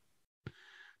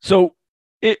 So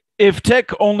if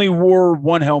Tech only wore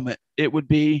one helmet, it would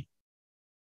be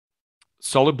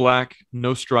solid black,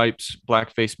 no stripes,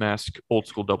 black face mask, old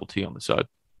school double T on the side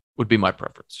would be my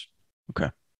preference.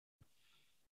 Okay.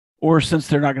 Or since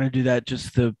they're not going to do that,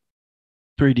 just the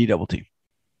 3D double T.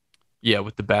 Yeah,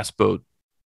 with the bass boat.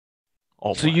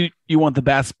 So you want the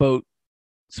bass boat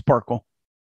sparkle.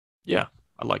 Yeah,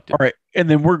 I liked it. All right. And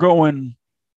then we're going,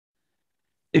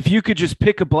 if you could just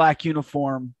pick a black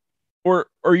uniform, or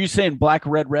are you saying black,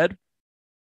 red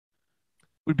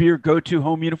would be your go-to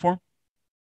home uniform?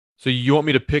 So you want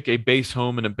me to pick a base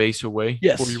home and a base away?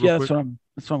 Yes. Yeah, that's what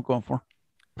I'm going for.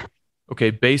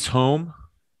 Okay, base home.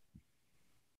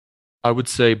 I would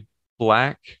say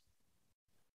black,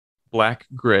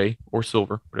 gray, or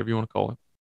silver, whatever you want to call it.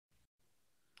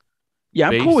 Yeah,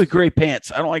 I'm cool with gray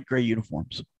pants. I don't like gray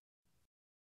uniforms.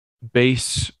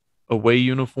 Base away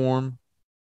uniform.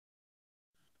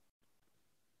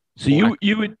 So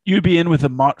you'd be in with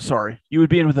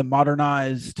a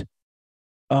modernized,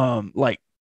 like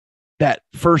that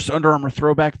first Under Armour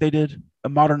throwback they did, a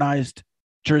modernized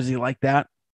jersey like that.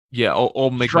 Yeah, I'll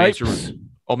make my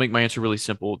answer really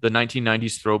simple. The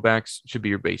 1990s throwbacks should be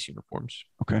your base uniforms.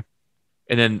 Okay.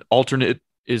 And then alternate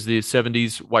is the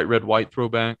 70s white, red, white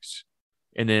throwbacks.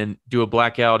 And then do a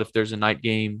blackout if there's a night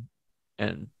game.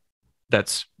 And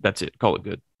that's it. Call it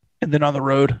good. And then on the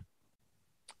road,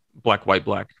 black, white,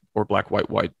 black, or black, white,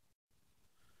 white.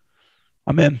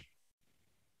 I'm in.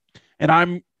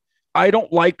 And I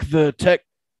don't like the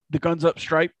guns up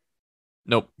stripe.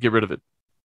 Nope, get rid of it.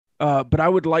 But I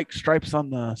would like stripes on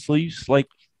the sleeves, like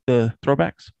the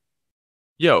throwbacks.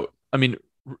 Yo, I mean,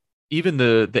 even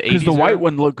the 80s. Because the white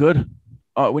one looked good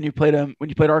when you played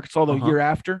Arkansas the year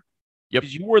after. Yep.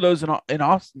 Because you wore those in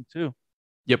Austin too.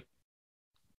 Yep.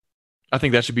 I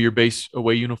think that should be your base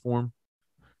away uniform.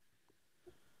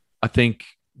 I think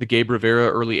the Gabe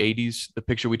Rivera early 80s, the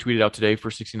picture we tweeted out today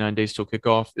for 69 days till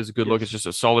kickoff is a good look. It's just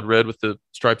a solid red with the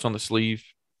stripes on the sleeve.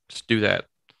 Just do that.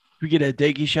 Did we get a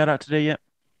Daggy shout out today yet?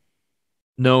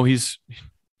 No, he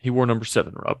wore number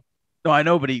 7, Rob. No, I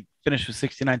know, but he finished with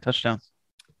 69 touchdowns.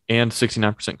 And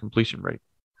 69% completion rate.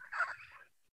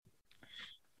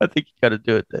 I think you got to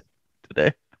do it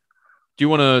today. Do you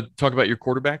want to talk about your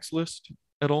quarterbacks list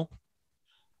at all?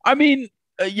 I mean,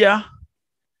 yeah.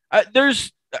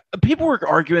 There's people were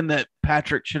arguing that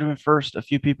Patrick should have been first. A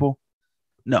few people.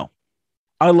 No.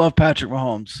 I love Patrick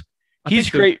Mahomes. He's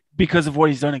great because of what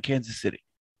he's done in Kansas City.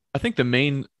 I think the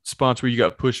main spots where you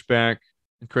got pushed back,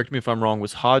 and correct me if I'm wrong,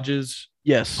 was Hodges,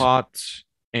 yes, Potts,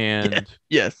 and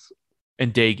yes,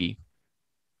 and Daggy.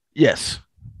 Yes.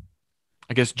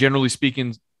 I guess generally speaking,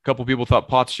 a couple people thought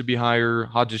Potts should be higher,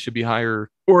 Hodges should be higher,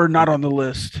 or not on the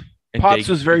list. Potts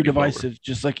was very divisive, lower.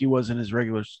 Just like he was in his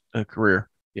regular career.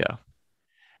 Yeah.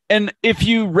 And if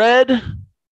you read,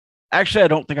 actually, I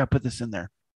don't think I put this in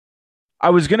there.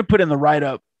 I was going to put in the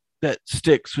write-up that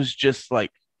Sticks was just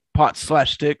like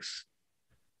Potts/Sticks.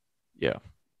 Yeah.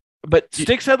 But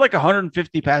Sticks had like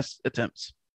 150 pass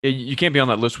attempts. You can't be on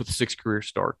that list with 6 career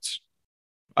starts.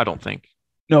 I don't think.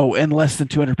 No, and less than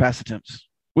 200 pass attempts,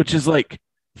 which is like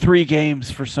 3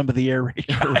 games for some of the air raid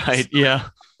guys. Right, yeah.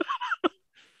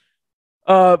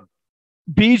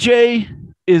 BJ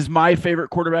is my favorite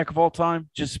quarterback of all time,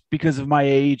 just because of my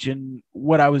age and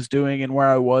what I was doing and where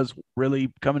I was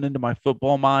really coming into my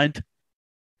football mind.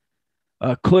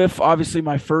 Cliff, obviously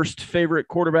my first favorite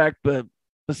quarterback, but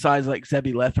besides like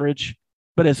Zebby Lethridge.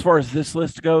 But as far as this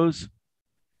list goes,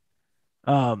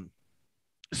 so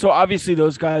obviously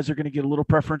those guys are going to get a little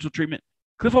preferential treatment.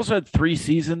 Cliff also had 3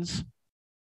 seasons,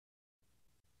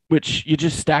 which you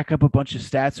just stack up a bunch of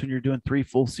stats when you're doing 3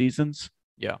 full seasons.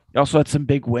 Yeah. He also had some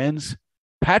big wins.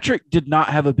 Patrick did not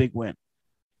have a big win.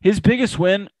 His biggest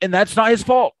win, and that's not his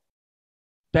fault.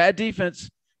 Bad defense.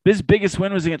 His biggest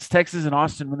win was against Texas and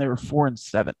Austin when they were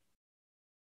 4-7.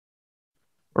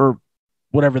 Or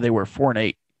whatever they were,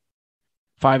 4-8.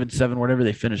 5-7, whatever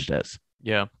they finished as.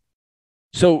 Yeah.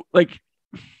 So, like,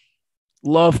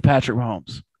 love Patrick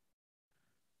Mahomes.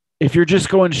 If you're just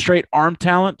going straight arm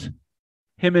talent,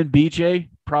 him and BJ,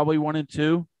 probably 1 and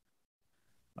 2.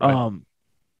 Right.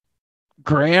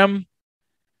 Graham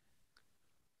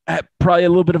had probably a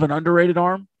little bit of an underrated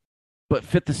arm, but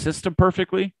fit the system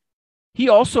perfectly. He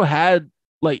also had,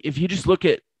 like, if you just look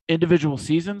at individual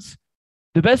seasons,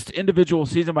 the best individual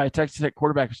season by a Texas Tech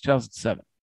quarterback was 2007,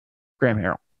 Graham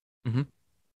Harrell. Mhm.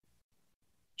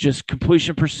 Just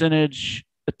completion percentage,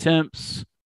 attempts,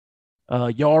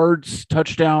 yards,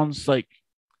 touchdowns, like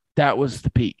that was the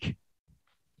peak.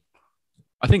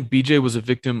 I think BJ was a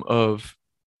victim of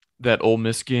that Ole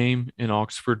Miss game in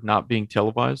Oxford not being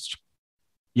televised.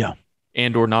 Yeah.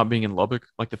 And or not being in Lubbock.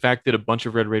 Like the fact that a bunch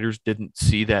of Red Raiders didn't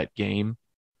see that game,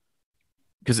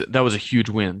 because that was a huge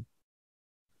win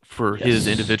for his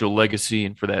individual legacy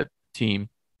and for that team.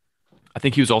 I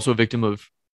think he was also a victim of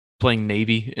playing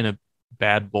Navy in a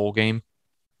bad bowl game.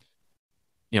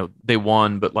 They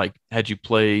won, but like had you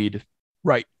played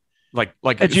Right.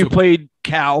 like Had you played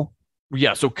Cal?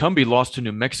 Yeah, so Cumbie lost to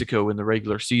New Mexico in the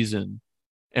regular season.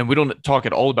 And we don't talk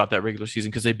at all about that regular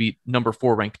season because they beat number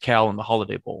 4 ranked Cal in the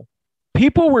Holiday Bowl.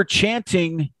 People were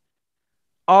chanting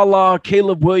a la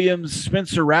Caleb Williams,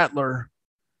 Spencer Rattler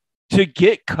to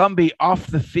get Cumbie off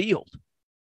the field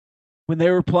when they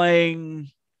were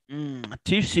playing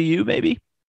TCU maybe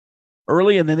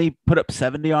early, and then they put up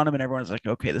 70 on him, and everyone's like,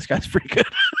 okay, this guy's pretty good.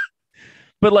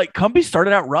 But like Cumbie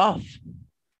started out rough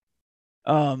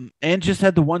and just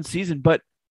had the one season. But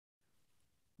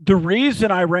the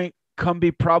reason I rank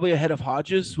Cumbie probably ahead of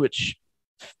Hodges, which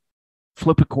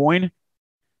flip a coin,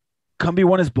 Cumbie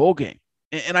won his bowl game.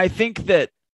 And I think that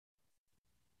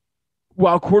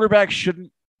while quarterbacks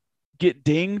shouldn't get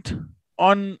dinged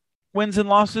on wins and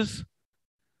losses,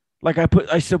 like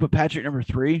I still put Patrick number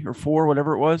 3 or 4,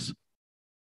 whatever it was,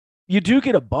 you do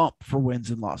get a bump for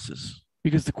wins and losses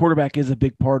because the quarterback is a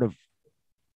big part of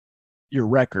your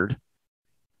record.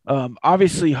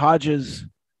 Obviously, Hodges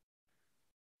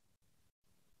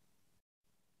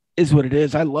is what it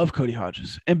is. I love Cody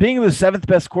Hodges. And being the 7th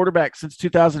best quarterback since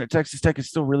 2000 at Texas Tech is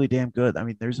still really damn good. I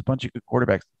mean, there's a bunch of good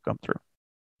quarterbacks that come through.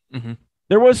 Mm-hmm.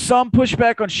 There was some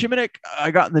pushback on Shimonek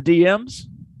I got in the DMs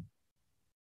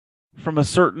from a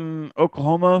certain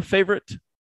Oklahoma favorite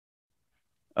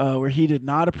where he did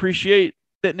not appreciate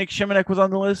that Nick Shimonek was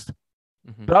on the list.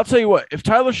 Mm-hmm. But I'll tell you what, if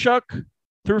Tyler Shuck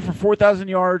threw for 4,000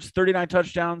 yards, 39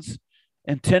 touchdowns,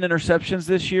 and 10 interceptions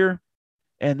this year,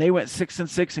 and they went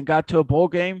 6-6 and got to a bowl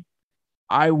game,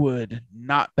 I would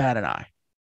not bat an eye.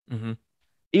 Mm-hmm.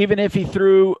 Even if he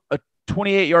threw a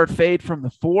 28-yard fade from the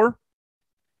 4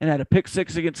 and had a pick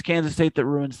 6 against Kansas State that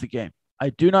ruins the game. I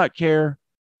do not care.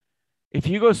 If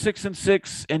you go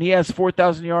 6-6 and he has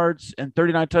 4,000 yards and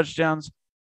 39 touchdowns,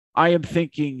 I am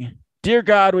thinking, dear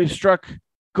God, we've struck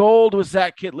gold with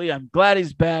Zach Kitley. I'm glad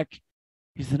he's back.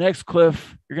 He's the next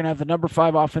Cliff. You're going to have the number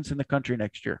 5 offense in the country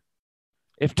next year.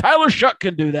 If Tyler Shuck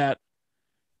can do that,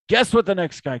 guess what the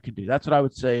next guy can do? That's what I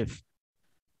would say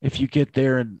if you get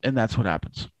there and that's what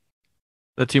happens.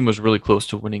 That team was really close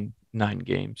to winning 9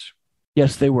 games.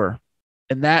 Yes, they were.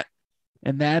 And that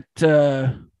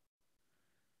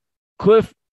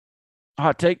Cliff,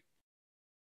 hot take,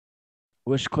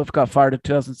 wish Cliff got fired in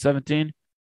 2017.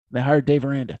 They hired Dave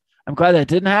Aranda. I'm glad that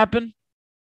didn't happen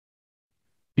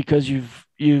because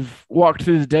you've walked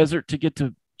through the desert to get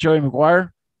to Joey McGuire.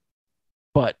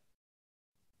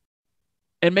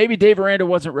 And maybe Dave Aranda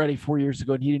wasn't ready 4 years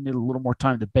ago and he needed a little more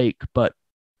time to bake, but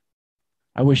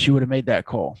I wish he would have made that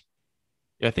call.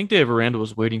 Yeah, I think Dave Aranda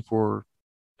was waiting for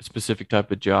a specific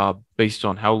type of job based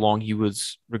on how long he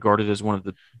was regarded as one of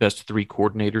the best 3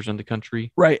 coordinators in the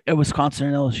country. Right, at Wisconsin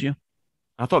and LSU.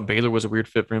 I thought Baylor was a weird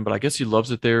fit for him, but I guess he loves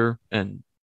it there and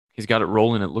he's got it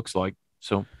rolling, it looks like.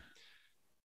 So,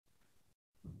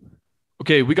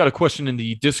 okay, we got a question in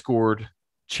the Discord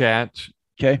chat.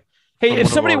 Okay. Hey, if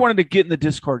somebody wanted to get in the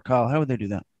Discord, Kyle, how would they do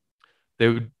that? They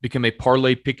would become a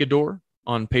Parlay Picador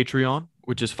on Patreon,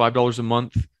 which is $5 a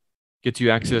month. Gets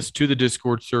you access to the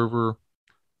Discord server,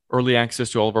 early access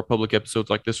to all of our public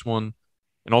episodes like this one,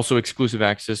 and also exclusive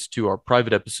access to our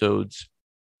private episodes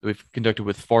that we've conducted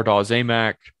with Fardaw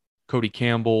Zamak, Cody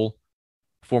Campbell,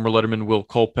 former Letterman Will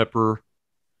Culpepper,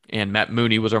 and Matt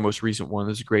Mooney was our most recent one.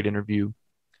 This is a great interview.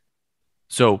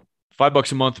 So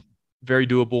 $5 a month. Very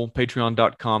doable.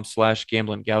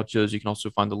 Patreon.com/GamblingGauchos. You can also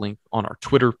find the link on our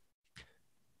Twitter.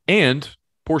 And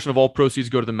portion of all proceeds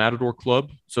go to the Matador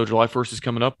Club. So July 1st is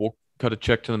coming up. We'll cut a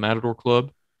check to the Matador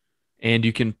Club. And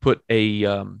you can put a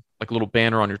like a little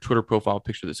banner on your Twitter profile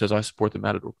picture that says, I support the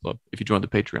Matador Club if you join the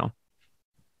Patreon.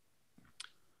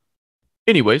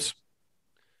 Anyways,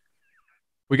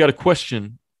 we got a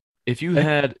question. If you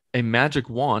had a magic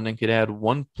wand and could add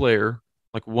one player,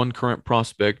 like one current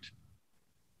prospect,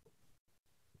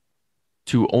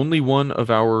 to only one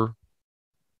of our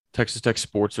Texas Tech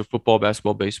sports, so football,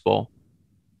 basketball, baseball,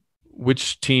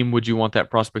 which team would you want that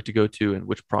prospect to go to, and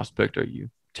which prospect are you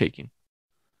taking?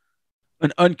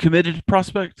 An uncommitted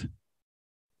prospect?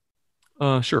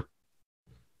 Sure.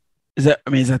 Is that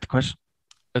the question?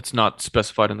 That's not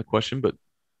specified in the question, but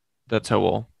that's how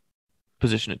I'll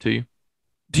position it to you.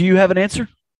 Do you have an answer?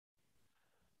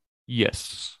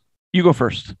 Yes. You go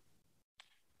first.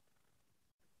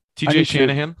 TJ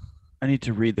Shanahan. I need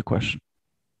to read the question.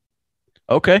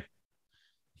 Okay.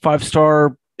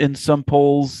 5-star in some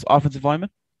polls, offensive lineman.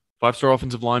 5-star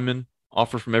offensive lineman,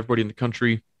 offer from everybody in the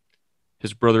country.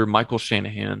 His brother, Michael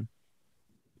Shanahan,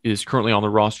 is currently on the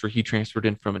roster. He transferred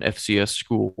in from an FCS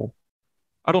school.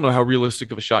 I don't know how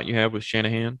realistic of a shot you have with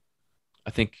Shanahan.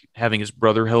 I think having his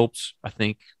brother helps. I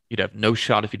think you'd have no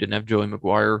shot if you didn't have Joey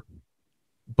McGuire.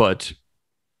 But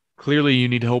clearly you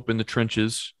need help in the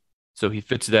trenches. So he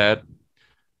fits that.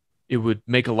 It would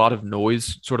make a lot of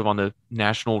noise sort of on the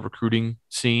national recruiting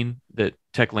scene that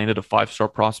Tech landed a 5-star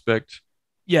prospect.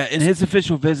 Yeah, and his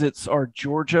official visits are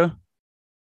Georgia,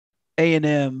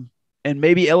 A&M, and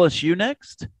maybe LSU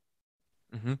next.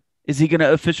 Mm-hmm. Is he going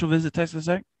to official visit Texas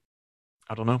Tech?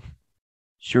 I don't know.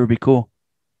 Sure would be cool.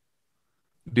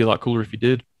 It'd be a lot cooler if he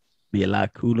did. Be a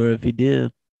lot cooler if he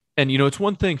did. And, it's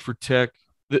one thing for Tech.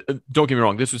 Don't get me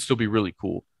wrong. This would still be really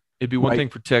cool. It'd be one thing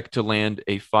for Tech to land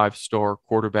a 5-star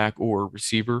quarterback or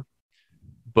receiver,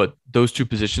 but those two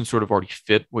positions sort of already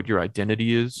fit what your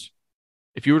identity is.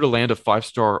 If you were to land a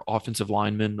 5-star offensive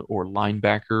lineman or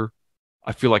linebacker,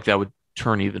 I feel like that would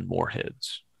turn even more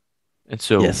heads. And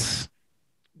so yes.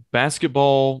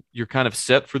 Basketball, you're kind of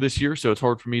set for this year, so it's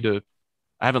hard for me to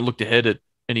 – I haven't looked ahead at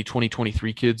any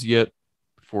 2023 kids yet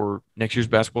for next year's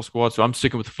basketball squad, so I'm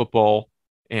sticking with football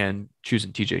and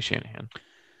choosing TJ Shanahan.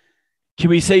 Can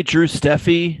we say Drew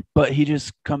Steffi, but he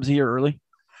just comes here early?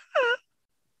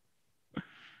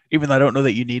 Even though I don't know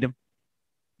that you need him.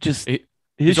 Just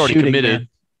he's already shooting, committed. Man.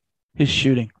 His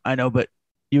shooting. I know, but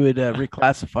you would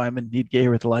reclassify him and he'd get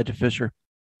here with Elijah Fisher.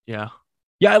 Yeah.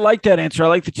 Yeah, I like that answer. I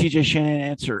like the TJ Shanahan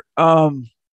answer.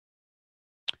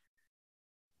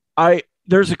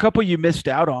 There's a couple you missed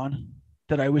out on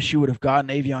that I wish you would have gotten.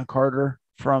 Avion Carter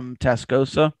from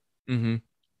Tascosa. Mm-hmm.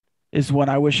 Is when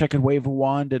I wish I could wave a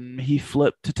wand and he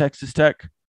flipped to Texas Tech.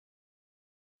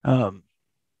 And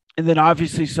then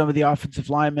obviously some of the offensive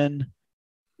linemen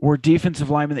or defensive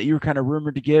linemen that you were kind of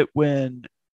rumored to get when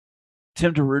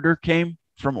Tim DeRuyter came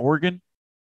from Oregon.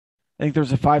 I think there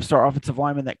was a 5-star offensive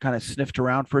lineman that kind of sniffed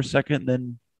around for a second, and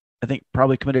then I think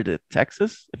probably committed to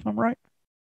Texas, if I'm right.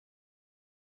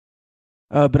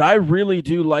 But I really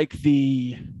do like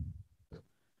the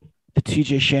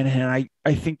TJ Shanahan.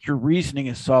 I think your reasoning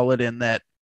is solid in that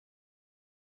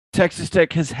Texas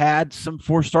Tech has had some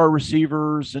 4-star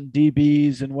receivers and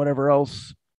DBs and whatever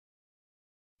else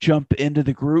jump into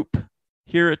the group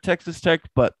here at Texas Tech,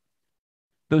 but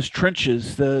those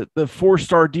trenches, the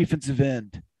 4-star defensive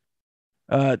end,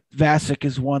 Vasic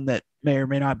is one that may or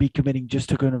may not be committing just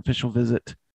to go an official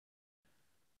visit.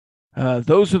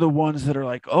 Those are the ones that are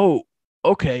like, oh,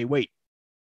 okay, wait.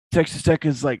 Texas Tech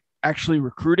is like actually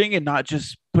recruiting and not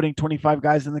just putting 25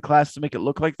 guys in the class to make it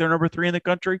look like they're number 3 in the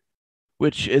country,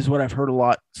 which is what I've heard a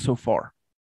lot so far.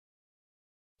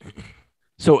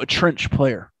 So a trench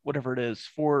player, whatever it is,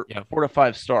 4 to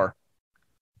 5-star.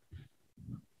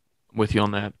 I'm with you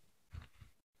on that.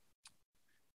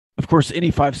 Of course,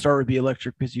 any 5-star would be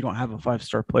electric because you don't have a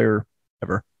 5-star player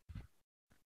ever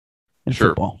in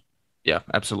football. Yeah,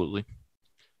 absolutely.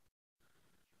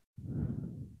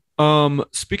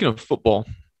 Speaking of football,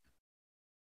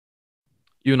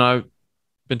 you and I have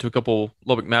been to a couple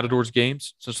Lubbock Matadors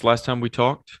games since the last time we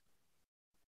talked.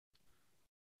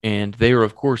 And they are,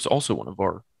 of course, also one of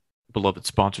our beloved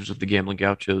sponsors of the Gambling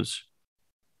Gauchos.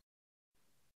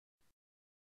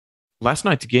 Last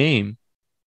night's game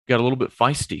got a little bit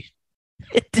feisty.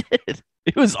 It did.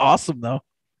 It was awesome, though.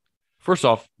 First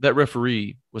off, that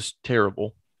referee was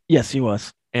terrible. Yes, he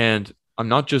was. And I'm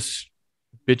not just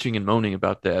bitching and moaning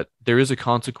about that. There is a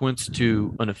consequence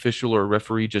to an official or a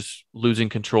referee just losing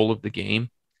control of the game.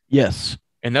 Yes.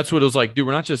 And that's what it was like, dude,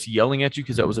 we're not just yelling at you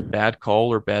because that was a bad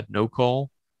call or bad no call.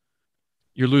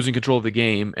 You're losing control of the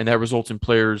game, and that results in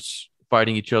players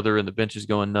fighting each other and the benches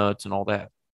going nuts and all that.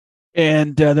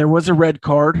 And there was a red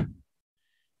card.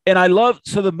 And I love,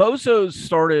 so the Mozos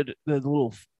started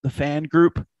the fan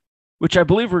group, which I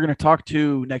believe we're going to talk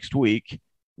to next week.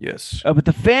 Yes. But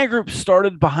the fan group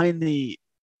started behind the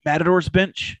Matadors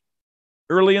bench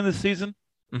early in the season.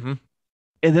 Mm-hmm.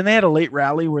 And then they had a late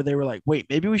rally where they were like, wait,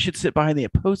 maybe we should sit behind the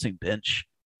opposing bench.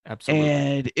 Absolutely.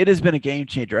 And it has been a game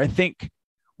changer. I think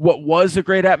what was a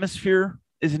great atmosphere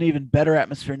is an even better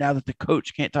atmosphere now that the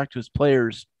coach can't talk to his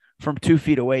players from 2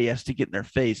 feet away. He has to get in their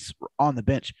face on the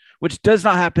bench, which does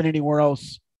not happen anywhere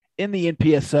else in the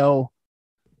NPSL,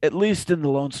 at least in the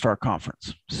Lone Star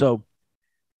Conference. So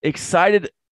excited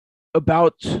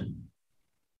about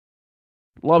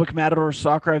Lubbock Matador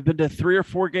soccer. I've been to 3 or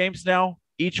 4 games now.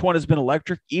 Each one has been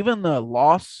electric. Even the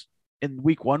loss in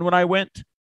week 1 when I went,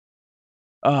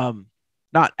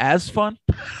 not as fun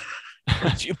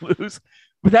as you lose.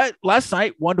 But that last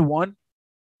night, 1-1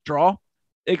 draw,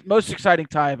 most exciting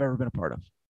tie I've ever been a part of.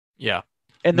 Yeah.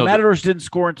 And the Matadors didn't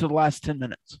score until the last 10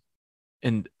 minutes.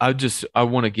 And I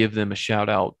want to give them a shout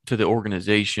out to the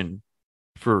organization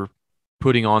for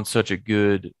putting on such a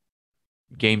good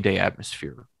game day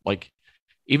atmosphere. Like,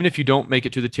 even if you don't make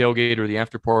it to the tailgate or the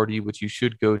after party, which you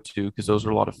should go to because those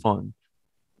are a lot of fun,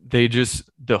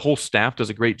 the whole staff does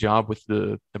a great job with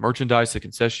the merchandise, the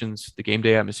concessions, the game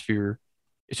day atmosphere.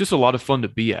 It's just a lot of fun to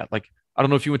be at. Like, I don't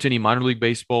know if you went to any minor league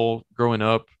baseball growing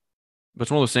up, but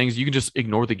it's one of those things you can just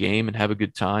ignore the game and have a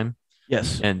good time.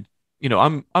 Yes. And,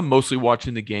 I'm mostly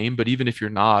watching the game, but even if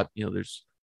you're not, there's,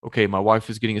 okay, my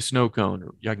wife is getting a snow cone,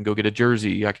 or I can go get a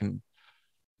jersey. I can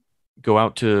go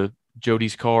out to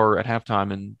Jody's car at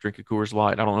halftime and drink a Coors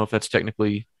Light. I don't know if that's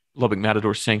technically Lubbock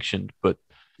Matador sanctioned, but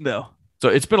no. So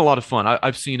it's been a lot of fun.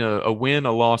 I've seen a win,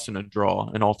 a loss, and a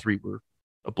draw, and all 3 were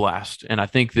a blast. And I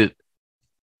think that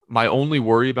my only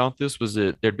worry about this was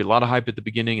that there'd be a lot of hype at the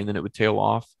beginning and then it would tail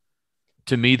off.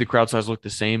 To me, the crowd size looked the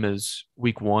same as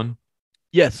week 1.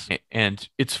 Yes. And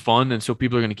it's fun, and so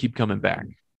people are going to keep coming back.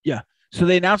 Yeah. So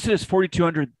they announced it as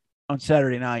 4,200 on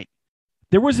Saturday night.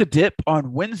 There was a dip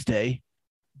on Wednesday,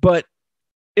 but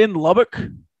in Lubbock,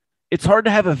 it's hard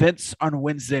to have events on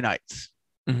Wednesday nights.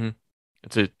 Mm-hmm.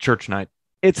 It's a church night.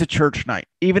 It's a church night.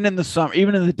 Even in the summer,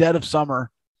 even in the dead of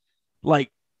summer,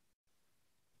 like,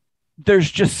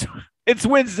 it's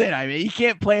Wednesday night. I mean, you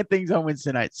can't plan things on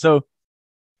Wednesday night. So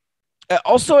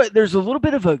also, there's a little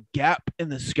bit of a gap in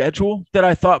the schedule that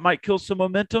I thought might kill some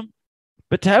momentum.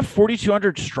 But to have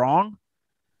 4,200 strong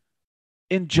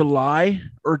in July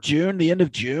or June, the end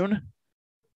of June,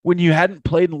 when you hadn't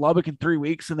played in Lubbock in 3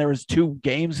 weeks and there was 2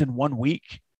 games in 1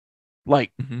 week,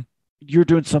 like, you're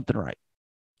doing something right.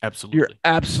 Absolutely. You're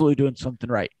absolutely doing something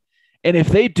right. And if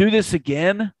they do this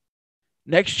again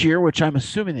next year, which I'm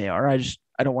assuming they are, I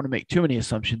don't want to make too many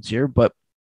assumptions here, but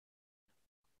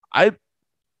I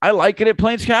like it at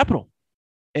Plains Capital.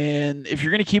 And if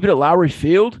you're going to keep it at Lowry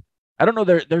Field, I don't know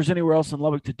there's anywhere else in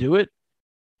Lubbock to do it.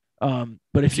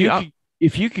 But if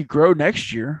you could grow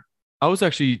next year. I was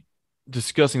actually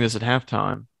discussing this at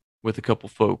halftime with a couple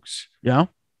folks. Yeah.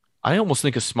 I almost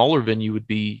think a smaller venue would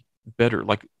be better.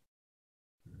 Like,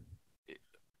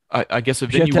 I guess a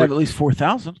venue you have to have at least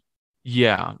 4,000.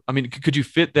 Yeah. I mean, could you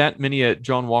fit that many at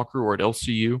John Walker or at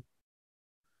LCU?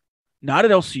 Not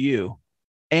at LCU.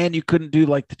 And you couldn't do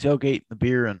like the tailgate and the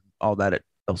beer and all that at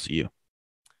LCU.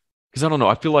 Because I don't know.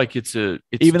 I feel like it's even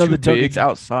though the tailgate's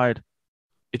outside.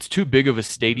 It's too big of a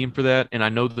stadium for that. And I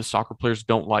know the soccer players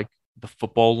don't like the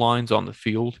football lines on the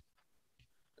field.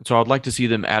 And so I'd like to see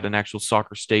them add an actual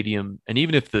soccer stadium. And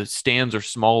even if the stands are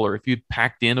smaller, if you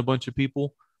packed in a bunch of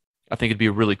people, I think it'd be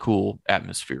a really cool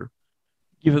atmosphere.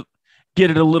 Get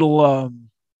it a little,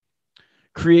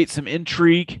 create some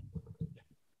intrigue,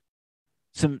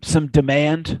 some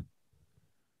demand.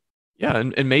 Yeah,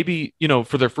 and maybe,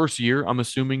 for their first year, I'm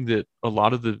assuming that a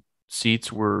lot of the seats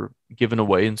were given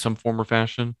away in some form or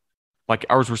fashion. Like,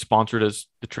 ours were sponsored as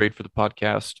the trade for the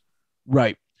podcast.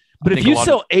 Right. But if you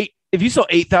sell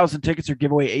 8,000 tickets or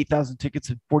give away 8,000 tickets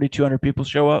and 4,200 people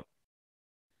show up,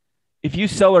 if you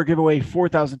sell or give away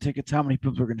 4,000 tickets, how many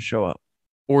people are going to show up?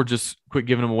 Or just quit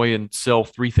giving them away and sell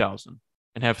 3,000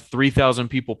 and have 3,000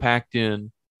 people packed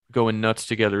in going nuts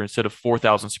together instead of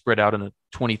 4,000 spread out in a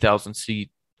 20,000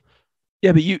 seat.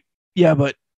 Yeah,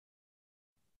 but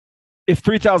if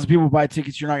 3,000 people buy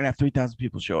tickets, you're not going to have 3,000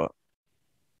 people show up.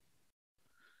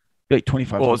 Like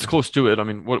 25. Well, it's close to it. I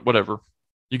mean, whatever.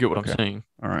 You get what I'm saying.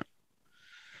 All right.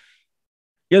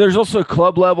 Yeah, there's also a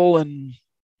club level and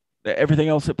everything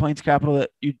else at Plains Capital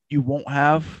that you won't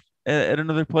have at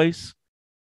another place.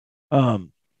 Yeah,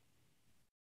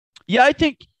 I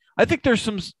think there's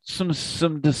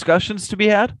some discussions to be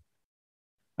had.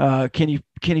 Can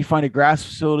you find a grass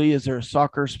facility? Is there a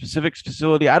soccer specific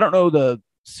facility? I don't know the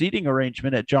seating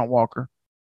arrangement at John Walker.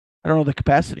 I don't know the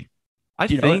capacity. I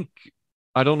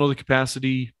don't know the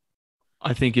capacity.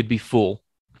 I think it'd be full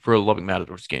for a Lubbock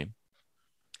Matadors game.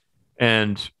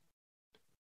 And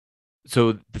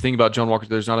so the thing about John Walker,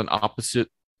 there's not an opposite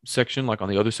section like on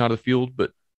the other side of the field,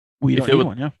 but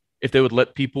if they would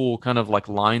let people kind of like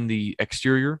line the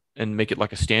exterior and make it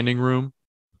like a standing room,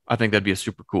 I think that'd be a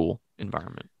super cool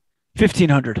environment.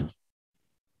 1,500.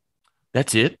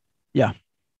 That's it? Yeah.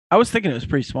 I was thinking it was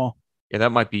pretty small. Yeah,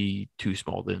 that might be too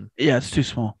small then. Yeah, it's too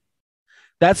small.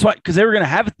 That's why, because they were going to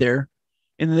have it there,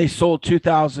 and then they sold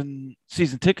 2,000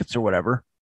 season tickets or whatever.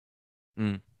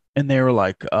 Mm. And they were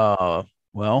like,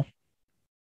 well,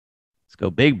 let's go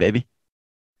big, baby.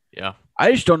 Yeah.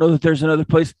 I just don't know that there's another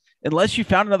place, unless you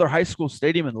found another high school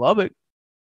stadium in Lubbock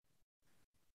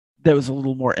that was a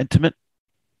little more intimate.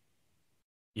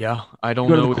 Yeah, I don't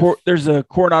Go to know. there's a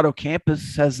Coronado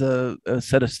campus has a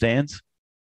set of stands.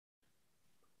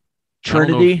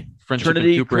 Trinity, Friendship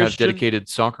Trinity and Cooper Christian? have dedicated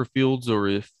soccer fields, or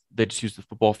if they just use the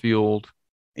football field.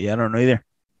 Yeah, I don't know either.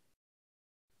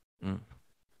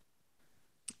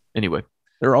 Anyway,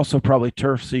 they're also probably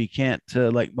turf, so you can't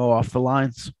like mow off the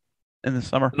lines in the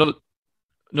summer.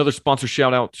 Another sponsor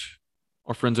shout out,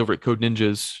 our friends over at Code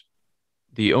Ninjas.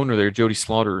 The owner there, Jody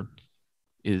Slaughter,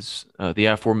 is the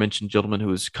aforementioned gentleman who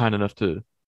was kind enough to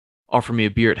offer me a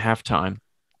beer at halftime.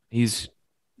 He's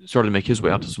started to make his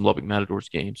way out to some Lubbock Matadors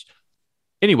games.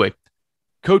 Anyway,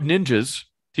 Code Ninjas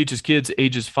teaches kids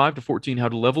ages 5 to 14 how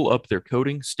to level up their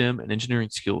coding, STEM, and engineering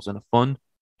skills in a fun,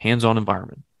 hands-on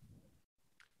environment.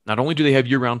 Not only do they have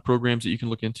year-round programs that you can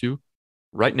look into,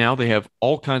 right now they have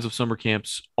all kinds of summer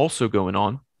camps also going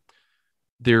on.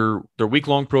 They're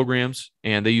week-long programs,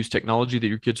 and they use technology that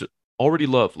your kids already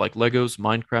love, like Legos,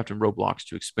 Minecraft, and Roblox,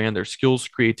 to expand their skills,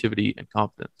 creativity, and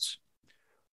confidence.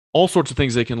 All sorts of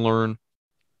things they can learn.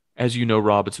 As you know,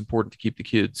 Rob, it's important to keep the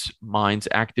kids' minds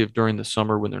active during the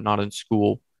summer when they're not in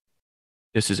school.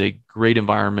 This is a great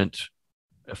environment,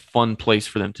 a fun place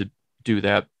for them to do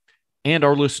that. And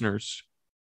our listeners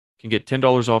can get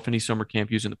 $10 off any summer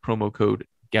camp using the promo code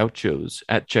Gauchos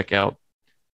at checkout.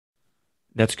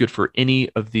 That's good for any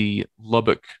of the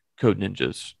Lubbock Code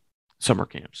Ninjas summer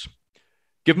camps.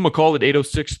 Give them a call at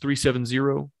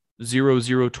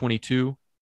 806-370-0022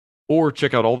 or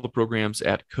check out all the programs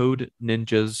at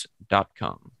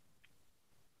codeninjas.com.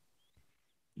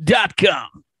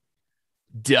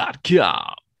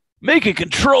 .com. Make a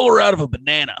controller out of a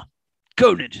banana.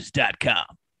 Codeninjas.com.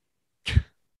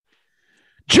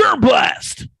 Germ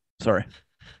Blast. Sorry.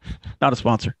 Not a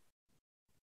sponsor.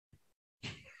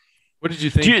 What did you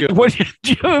think? Do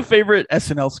you have a favorite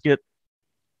SNL skit?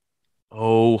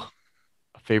 Oh,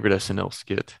 a favorite SNL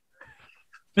skit.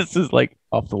 This is like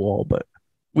off the wall, but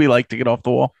we like to get off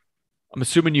the wall. I'm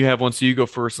assuming you have one, so you go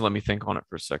first and let me think on it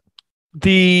for a second.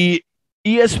 The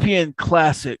ESPN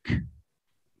Classic,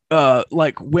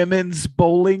 like women's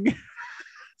bowling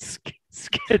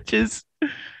sketches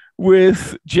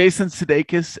with Jason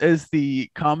Sudeikis as the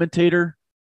commentator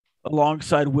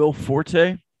alongside Will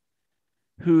Forte,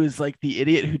 who is like the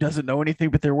idiot who doesn't know anything,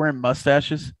 but they're wearing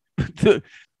mustaches. They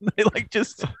like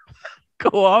just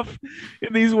go off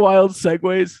in these wild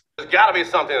segues. There's got to be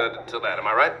something to that, am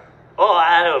I right? Oh,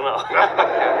 I don't know.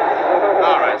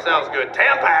 All right, sounds good.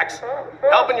 Tampax,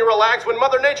 helping you relax when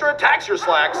Mother Nature attacks your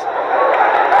slacks. Tampax.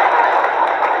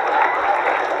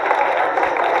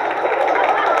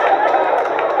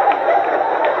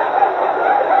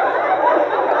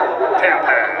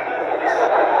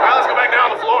 All right, let's go back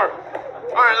down on the floor.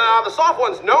 All right, the soft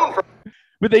one's known for...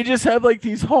 But they just have like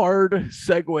these hard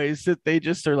segues that they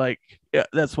just are like, yeah,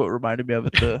 that's what reminded me of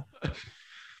it.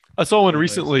 I saw one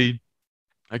recently.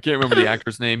 I can't remember the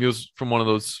actor's name. He was from one of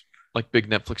those like big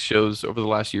Netflix shows over the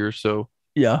last year or so.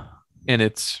 Yeah. And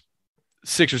it's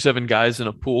 6 or 7 guys in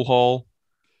a pool hall.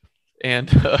 And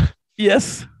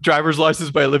yes, Driver's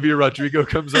License by Olivia Rodrigo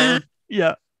comes on.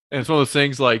 Yeah. And it's one of those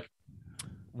things like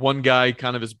one guy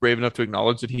kind of is brave enough to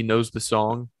acknowledge that he knows the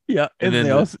song. Yeah. And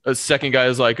then a second guy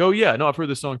is like, oh, yeah, no, I've heard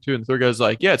this song too. And the third guy's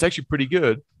like, yeah, it's actually pretty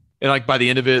good. And like by the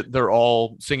end of it, they're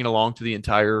all singing along to the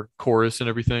entire chorus and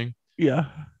everything. Yeah.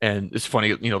 And it's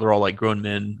funny, you know, they're all like grown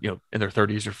men, you know, in their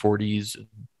 30s or 40s.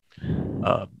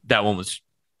 That one was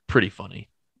pretty funny.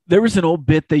 There was an old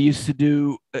bit they used to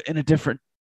do in a different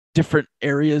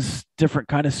areas, different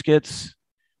kind of skits,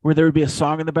 where there would be a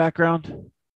song in the background,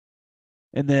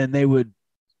 and then they would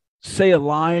say a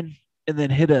line and then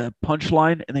hit a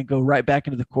punchline and then go right back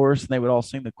into the chorus, and they would all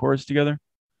sing the chorus together.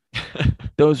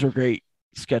 Those were great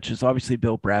sketches. Obviously,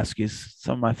 Bill Brasky's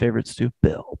some of my favorites too.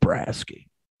 Bill Brasky.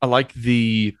 I like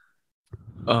the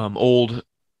old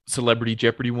Celebrity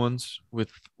Jeopardy ones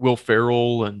with Will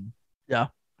Ferrell and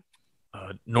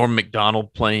Norm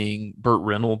Macdonald playing Burt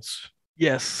Reynolds.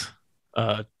 Yes.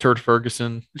 Turd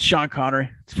Ferguson. Sean Connery.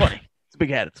 It's funny. It's a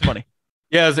big hat. It's funny.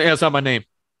 Yeah, it's not my name.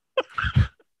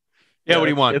 Yeah, what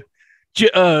do you want?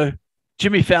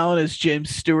 Jimmy Fallon is James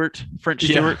Stewart, French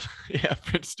Stewart. Yeah,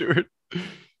 French Stewart.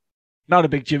 Not a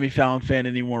big Jimmy Fallon fan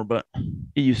anymore, but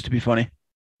he used to be funny.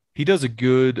 He does a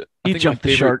good... He jumped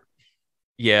the shark.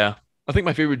 Yeah. I think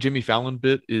my favorite Jimmy Fallon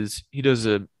bit is he does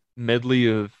a medley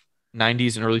of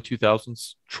 90s and early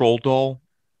 2000s troll doll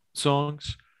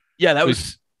songs. Yeah, that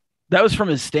So was from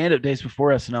his stand-up days before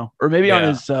SNL, or maybe on Yeah.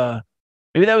 his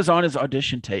maybe that was on his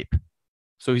audition tape.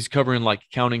 So he's covering like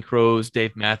Counting Crows,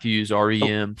 Dave Matthews,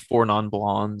 REM, Four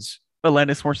Non-Blondes.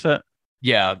 Alanis Morissette.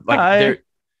 Yeah, like I they're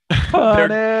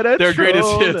wanted a their greatest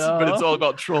troll hits, but it's doll. all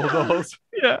about troll dolls.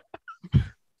 Yeah,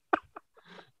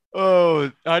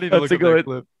 Oh, I need to That's look a up good- that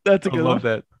clip. that's a I good love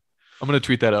one. that. I'm gonna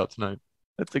tweet that out tonight.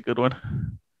 That's a good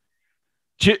one.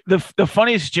 The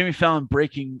funniest Jimmy Fallon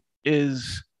breaking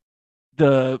is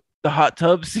the hot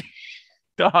tub scene,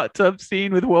 the hot tub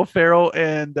scene with Will Ferrell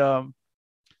and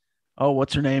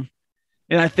what's her name?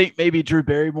 And I think maybe Drew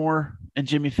Barrymore and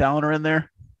Jimmy Fallon are in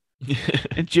there,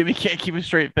 and Jimmy can't keep a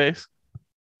straight face.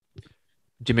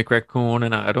 Jimmy Crackcorn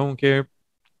and I don't care.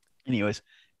 Anyways,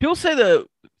 people say the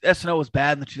SNL was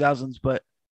bad in the 2000s, but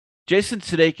Jason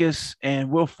Sudeikis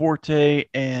and Will Forte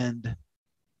and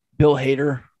Bill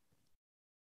Hader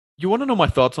You want to know my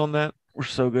thoughts on that? were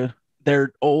so good.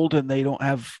 They're old and they don't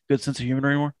have good sense of humor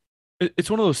anymore. It's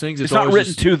one of those things. It's not always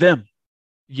written just- to them.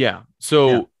 Yeah. So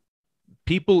Yeah.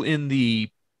 people in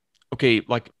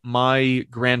like my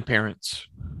grandparents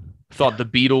thought the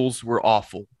Beatles were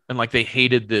awful and like they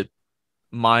hated that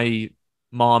my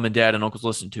mom and dad and uncles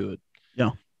listened to it.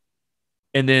 Yeah.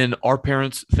 And then our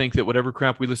parents think that whatever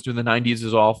crap we listened to in the 90s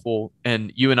is awful.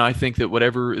 And you and I think that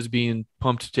whatever is being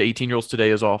pumped to 18-year-olds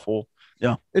today is awful.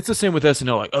 Yeah. It's the same with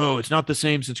SNL. Like, oh, it's not the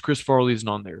same since Chris Farley isn't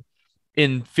on there.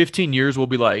 In 15 years, we'll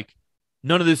be like,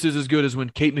 none of this is as good as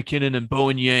when Kate McKinnon and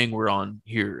Bowen Yang were on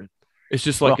here. It's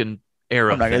just like an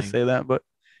era I'm not going to thing. say that, but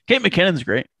Kate McKinnon's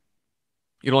great.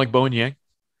 You don't like Bowen Yang?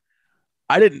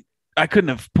 I couldn't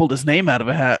have pulled his name out of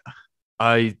a hat.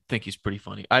 I think he's pretty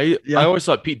funny. I always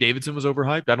thought Pete Davidson was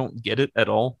overhyped. I don't get it at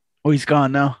all. Oh, he's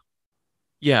gone now.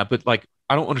 Yeah, but like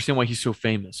I don't understand why he's so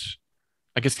famous.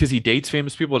 I guess because he dates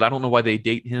famous people, but I don't know why they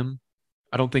date him.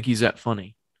 I don't think he's that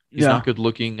funny. He's Yeah. not good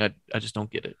looking. I just don't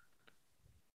get it.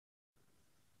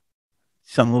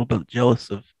 Sound a little bit jealous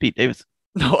of Pete Davidson.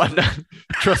 No, I'm not.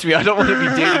 Trust me, I don't want to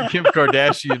be dating Kim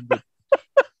Kardashian, but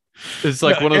it's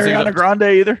like one of those Ariana things. Grande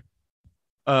either.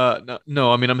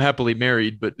 No. I mean, I'm happily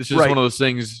married, but it's just Right. one of those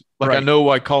things. Like I Right. know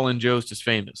why Colin Jost is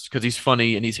famous because he's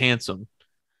funny and he's handsome.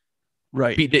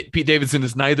 Right. Pete Davidson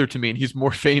is neither to me, and he's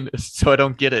more famous, so I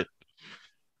don't get it.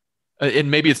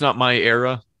 And maybe it's not my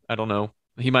era. I don't know.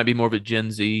 He might be more of a Gen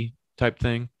Z type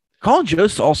thing. Colin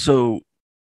Jost also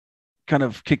kind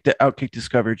of kicked his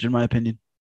coverage, in my opinion.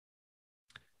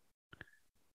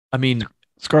 I mean,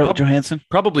 Scarlett Johansson.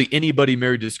 probably anybody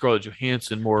married to Scarlett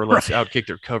Johansson more or less Right. outkicked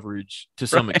their coverage to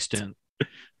some Right. extent.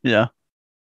 Yeah.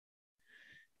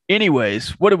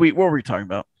 Anyways, what were we talking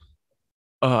about?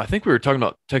 I think we were talking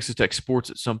about Texas Tech sports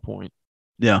at some point.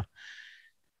 Yeah.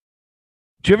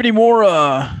 Do you have any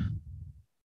more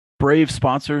brave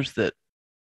sponsors that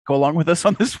go along with us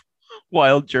on this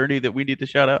wild journey that we need to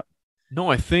shout out? No,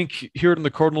 I think here in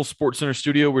the Cardinal Sports Center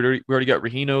studio, we already got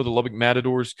Rejino, the Lubbock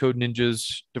Matadors, Code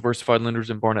Ninjas, Diversified Lenders,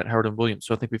 and Barnett, Howard, and Williams.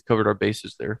 So I think we've covered our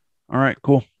bases there. All right,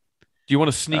 cool. Do you want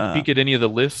to sneak peek at any of the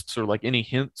lists or like any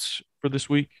hints for this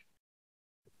week?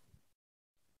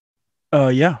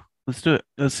 Yeah, let's do it.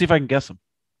 Let's see if I can guess them.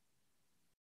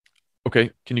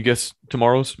 Okay. Can you guess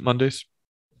tomorrow's Mondays?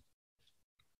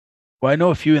 Well, I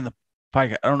know a few in the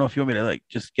podcast. I don't know if you want me to like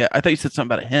just get. I thought you said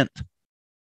something about a hint.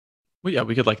 Well, yeah,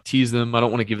 we could like tease them. I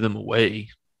don't want to give them away.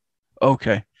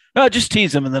 Okay. No, just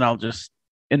tease them, and then I'll just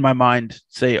in my mind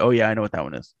say, "Oh yeah, I know what that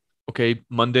one is." Okay.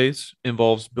 Mondays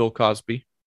involves Bill Cosby.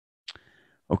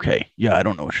 Okay. Yeah, I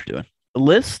don't know what you're doing. A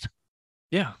list?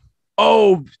 Yeah.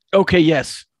 Oh, okay.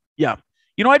 Yes. Yeah.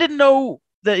 You know, I didn't know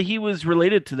that he was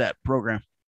related to that program.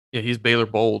 Yeah, he's Baylor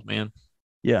Bold, man.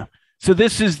 Yeah. So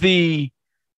this is the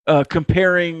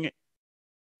comparing.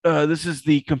 This is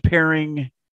the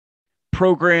comparing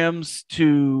programs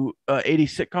to 80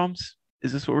 sitcoms.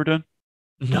 Is this what we're doing?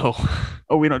 No.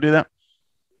 Oh, we don't do that.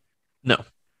 No.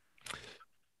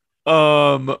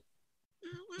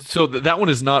 So that one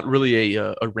is not really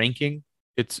a ranking.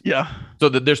 It's Yeah. so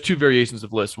there's two variations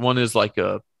of lists. One is like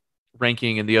a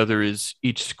ranking, and the other is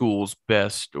each school's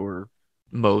best or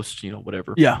most,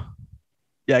 whatever. Yeah.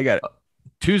 Yeah, I got it.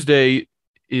 Tuesday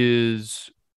is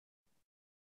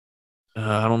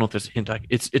I don't know if there's a hint.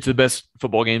 It's the best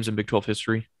football games in Big 12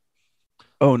 history.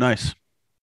 Oh, nice.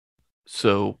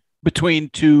 So Between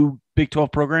two Big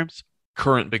 12 programs,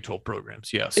 current Big 12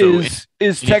 programs, yeah. So is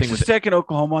anything Texas with- Tech and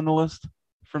Oklahoma on the list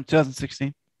from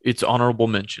 2016? it's honorable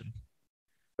mention.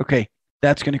 Okay,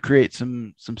 that's going to create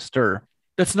some stir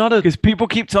That's not a. because people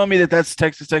keep telling me that that's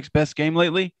Texas Tech's best game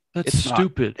lately. That's it's not.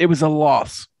 stupid. It was a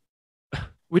loss.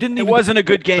 We didn't. It Even wasn't a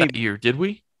good game. that year, did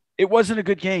we? It wasn't a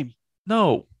good game.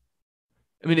 No.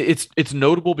 I mean, it's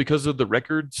notable because of the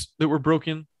records that were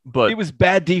broken, but It was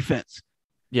bad defense.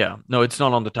 yeah, no, it's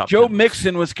not on the top Joe 10 list.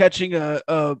 Mixon was catching a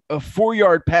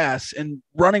 4-yard pass and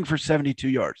running for 72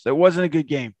 yards. That wasn't a good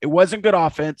game. It wasn't good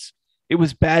offense. It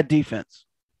was bad defense.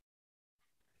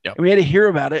 Yep. And we had to hear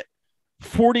about it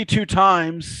 42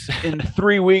 times in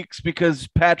 3 weeks because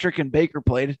Patrick and Baker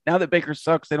played. Now that Baker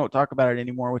sucks, they don't talk about it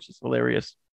anymore, which is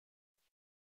hilarious.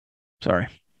 Sorry.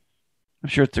 I'm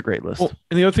sure it's a great list. Well,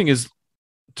 and the other thing is,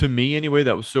 to me anyway,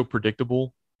 that was so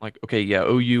predictable. Like, okay, yeah,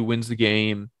 OU wins the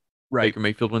game. Right. Baker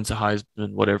Mayfield wins the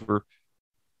Heisman, whatever.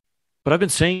 But I've been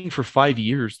saying for 5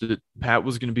 years that Pat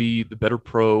was going to be the better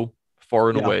pro far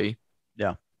and away.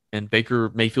 Yeah. And Baker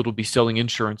Mayfield will be selling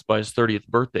insurance by his 30th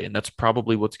birthday, and that's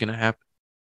probably what's going to happen.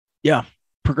 Yeah.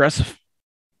 Progressive.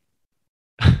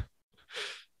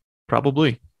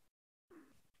 Probably.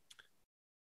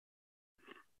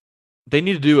 They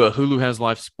need to do a Hulu Has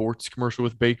Live Sports commercial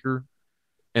with Baker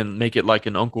and make it like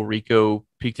an Uncle Rico,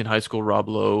 peaked in high school, Rob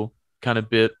Lowe kind of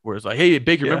bit, where it's like, hey,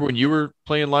 Baker, remember when you were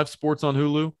playing live sports on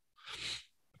Hulu?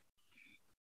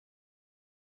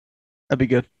 That'd be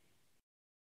good.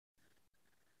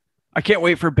 I can't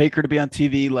wait for Baker to be on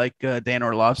TV like Dan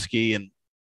Orlovsky and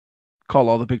call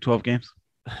all the Big 12 games.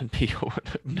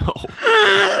 No.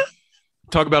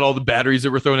 Talk about all the batteries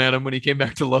that were thrown at him when he came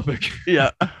back to Lubbock.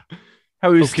 Yeah.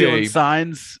 How he was Okay. stealing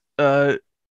signs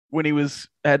when he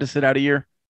had to sit out a year.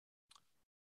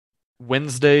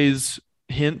 Wednesday's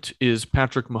hint is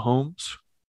Patrick Mahomes.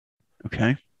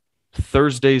 Okay.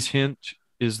 Thursday's hint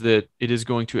is that it is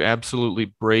going to absolutely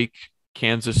break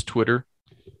Kansas Twitter.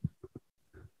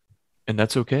 And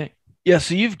that's okay. Yeah,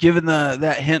 so you've given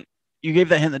that hint. You gave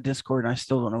that hint in the Discord, and I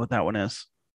still don't know what that one is.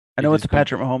 I know what the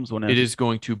Patrick Mahomes one is. It is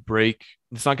going to break.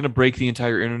 It's not going to break the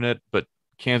entire internet, but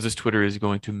Kansas Twitter is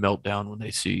going to melt down when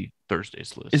they see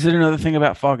Thursday's list. Is it another thing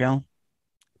about Fog Allen?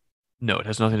 No, it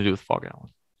has nothing to do with Fog Allen.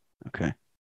 Okay.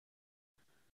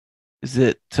 Is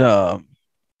it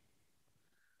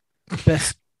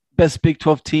best Big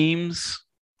 12 teams?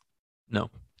 No.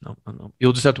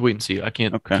 You'll just have to wait and see. I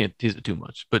can't tease it too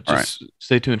much, but just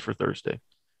stay tuned for Thursday.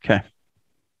 Okay.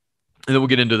 And then we'll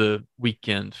get into the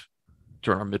weekend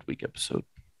during our midweek episode.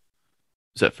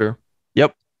 Is that fair?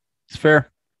 Yep. It's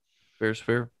fair. Fair's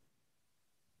fair.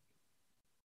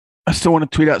 I still want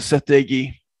to tweet out Seth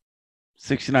Dagey.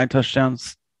 69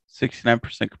 touchdowns,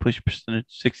 69% completion percentage,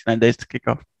 69 days to kick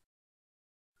off.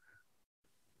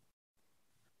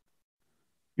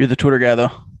 You're the Twitter guy,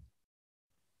 though.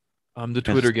 I'm the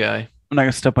Twitter guy. I'm not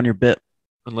going to step on your bit.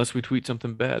 Unless we tweet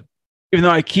something bad. Even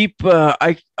though I keep,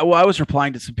 I was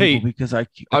replying to some people because I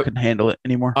couldn't handle it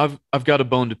anymore. I've got a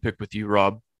bone to pick with you,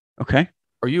 Rob. Okay.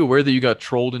 Are you aware that you got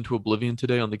trolled into oblivion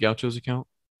today on the Gauchos account?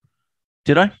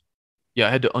 Did I? Yeah,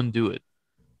 I had to undo it.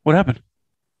 What happened?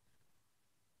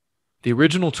 The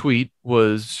original tweet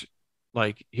was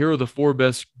like, here are the 4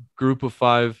 best group of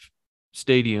 5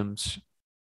 stadiums.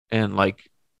 And like,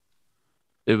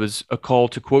 it was a call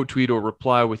to quote tweet or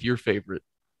reply with your favorite.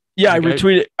 Yeah, I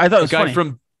retweeted. I thought it was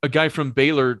funny. A guy from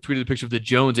Baylor tweeted a picture of the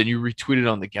Jones and you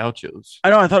retweeted on the Gauchos. I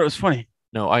know. I thought it was funny.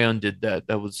 No, I undid that.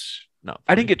 That was not funny.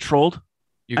 I didn't get trolled.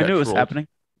 I knew it was happening.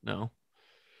 No.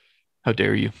 How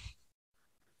dare you?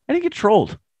 I didn't get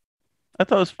trolled. I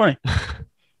thought it was funny. I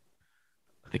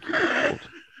think you got trolled.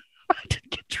 I didn't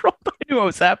get trolled. I knew what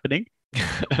was happening.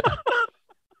 I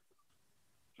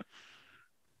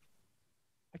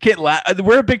can't laugh.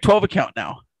 We're a Big 12 account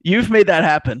now. You've made that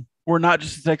happen. We're not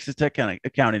just a Texas Tech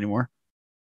account anymore.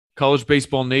 College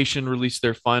Baseball Nation released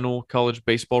their final college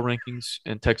baseball rankings,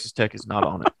 and Texas Tech is not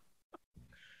on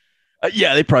it.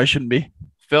 Yeah, they probably shouldn't be.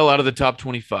 Fell out of the top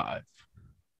 25.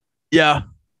 Yeah,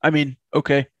 I mean,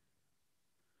 okay.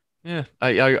 Yeah,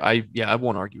 I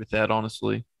won't argue with that,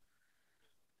 honestly.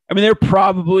 I mean, they're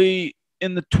probably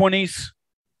in the 20s.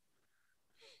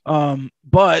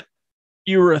 But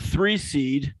you were a 3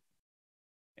 seed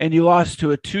and you lost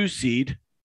to a 2 seed.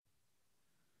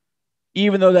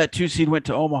 Even though that 2 seed went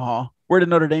to Omaha. Where did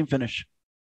Notre Dame finish?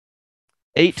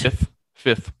 8?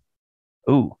 Fifth.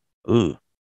 Ooh.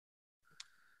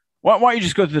 Why don't you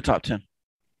just go through the top 10?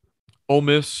 Ole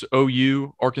Miss,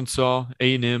 OU, Arkansas,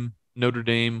 A&M, Notre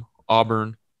Dame,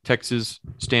 Auburn, Texas,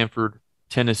 Stanford,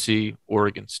 Tennessee,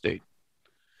 Oregon State.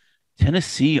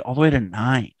 Tennessee all the way to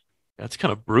 9. That's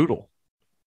kind of brutal.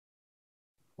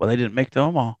 Well, they didn't make the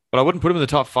Omaha. But I wouldn't put them in the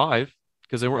top 5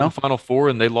 because they weren't in the Final Four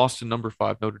and they lost to number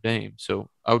 5 Notre Dame. So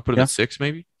I would put them at 6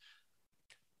 maybe.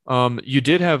 You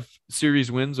did have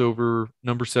series wins over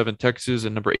number 7 Texas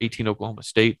and number 18 Oklahoma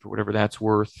State for whatever that's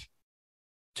worth.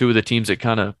 2 of the teams that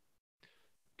kind of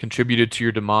contributed to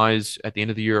your demise at the end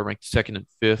of the year are ranked 2nd and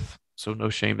 5th. so no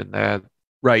shame in that.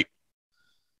 Right.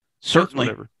 That's Certainly.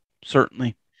 whatever.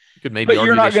 Certainly. You could maybe But you're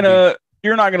argue not they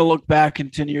should gonna look back in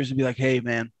 10 years and be like, hey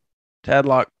man,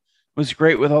 Tadlock was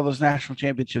great with all those national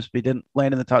championships, but he didn't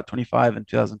land in the top 25 in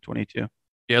 2022.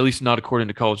 yeah, at least not according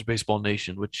to College Baseball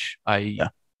Nation, which I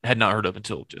had not heard of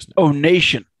until just now. Oh,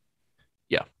 Nation.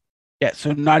 Yeah. Yeah.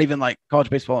 So not even like College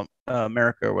Baseball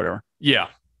America or whatever. Yeah.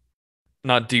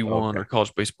 Not D1 Okay. or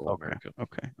College Baseball America.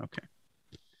 Okay.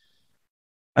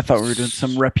 I thought we were doing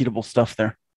some reputable stuff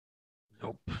there.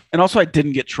 Nope. And also, I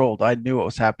didn't get trolled. I knew what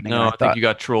was happening. No, I think you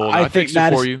got trolled. I I think fixed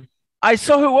it for you. I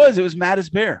saw who it was. It was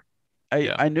Mattis Bear.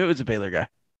 Yeah. I knew it was a Baylor guy.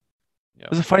 Yeah. It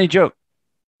was a funny joke.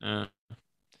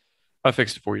 I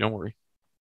fixed it for you. Don't worry.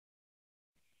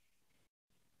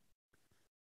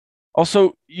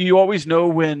 Also, you always know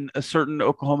when a certain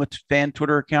Oklahoma fan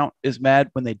Twitter account is mad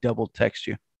when they double text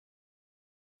you.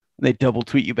 They double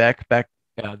tweet you back.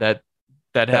 Yeah, that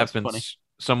funny. happens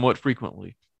somewhat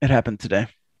frequently. It happened today.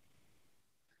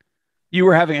 You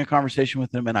were having a conversation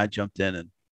with him, and I jumped in and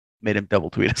made him double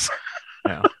tweet us.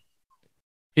 Yeah.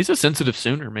 He's a sensitive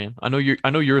Sooner, man. I know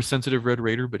you're a sensitive Red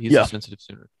Raider, but he's a sensitive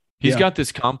Sooner. He's got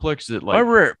this complex that I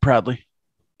wear it proudly.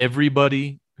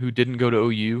 Everybody who didn't go to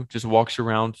OU just walks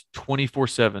around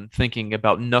 24/7 thinking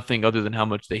about nothing other than how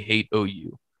much they hate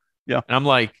OU. Yeah. And I'm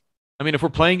like, I mean, if we're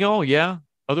playing y'all, yeah.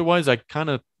 Otherwise, I kind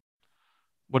of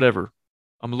whatever.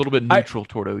 I'm a little bit neutral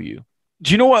toward OU.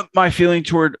 Do you know what my feeling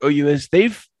toward OU is?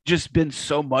 They've just been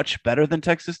so much better than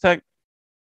Texas Tech.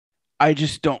 I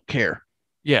just don't care.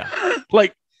 Yeah.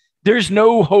 Like, there's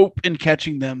no hope in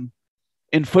catching them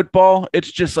in football.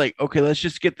 It's just like, okay, let's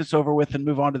just get this over with and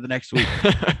move on to the next week.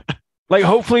 Like,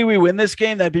 hopefully we win this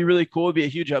game. That'd be really cool. It'd be a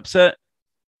huge upset.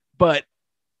 But,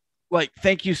 like,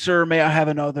 thank you, sir. May I have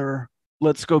another?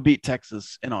 Let's go beat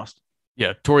Texas in Austin.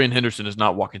 Yeah, Torian Henderson is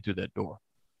not walking through that door.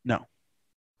 No.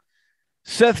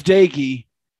 Seth Dagey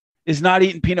is not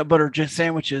eating peanut butter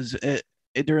sandwiches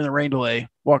during the rain delay,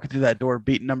 walking through that door,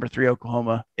 beating number 3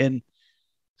 Oklahoma in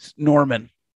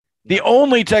Norman. The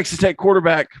only Texas Tech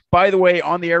quarterback, by the way,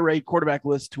 on the air raid quarterback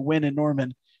list to win in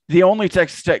Norman. The only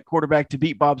Texas Tech quarterback to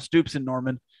beat Bob Stoops in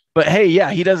Norman. But, hey, yeah,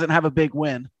 he doesn't have a big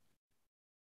win.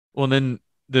 Well, and then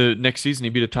the next season he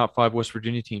beat a top 5 West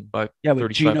Virginia team by 35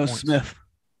 Rejino points. Smith.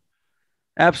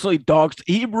 Absolutely dogs.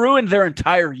 He ruined their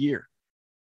entire year.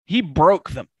 He broke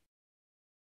them.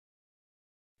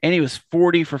 And he was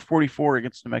 40 for 44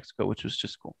 against New Mexico, which was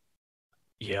just cool.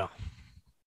 Yeah.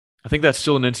 I think that's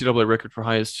still an NCAA record for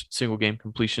highest single game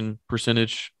completion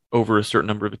percentage over a certain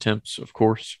number of attempts, of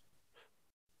course.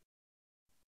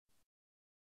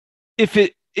 If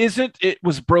it isn't, it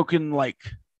was broken like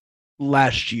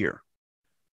last year.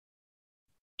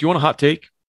 Do you want a hot take?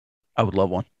 I would love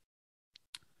one.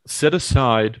 Set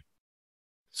aside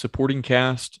supporting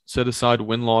cast, set aside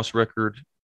win-loss record,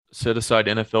 set aside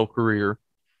NFL career.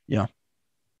 Yeah.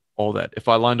 All that. If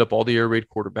I lined up all the air raid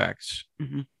quarterbacks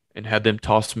Mm-hmm. and had them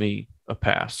toss me a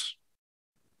pass,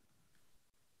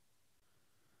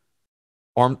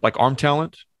 arm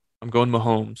talent, I'm going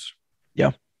Mahomes.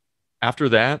 Yeah. After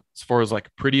that, as far as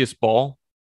like prettiest ball,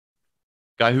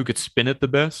 guy who could spin it the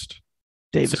best,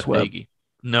 Davis Seth Webb. Nagy.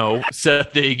 No,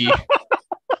 Seth Nagy.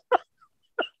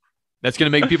 That's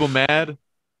going to make people mad.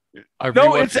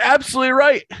 No, it's absolutely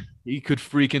right. He could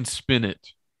freaking spin it.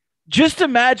 Just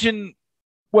imagine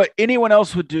what anyone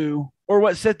else would do or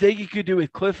what Seth Dagey could do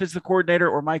with Cliff as the coordinator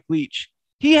or Mike Leach.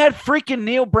 He had freaking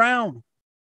Neil Brown.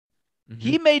 Mm-hmm.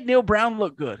 He made Neil Brown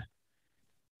look good.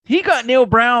 He got Neil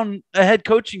Brown a head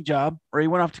coaching job, or he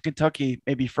went off to Kentucky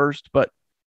maybe first, but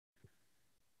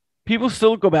people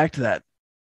still go back to that.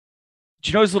 Do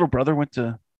you know his little brother went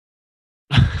to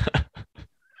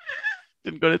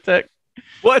didn't go to Tech?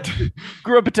 What?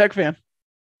 Grew up a Tech fan.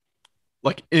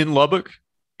 Like in Lubbock?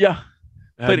 Yeah.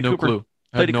 I Played had at no Cooper. clue.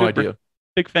 I Played had at no Cooper. idea.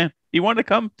 Big fan. He wanted to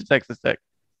come to Texas Tech.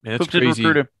 Man, that's Coach didn't crazy.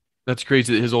 recruit him. That's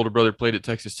crazy that his older brother played at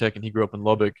Texas Tech and he grew up in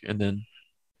Lubbock and then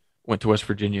went to West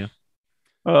Virginia.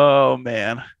 Oh,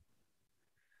 man.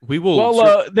 We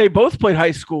will. They both played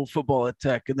high school football at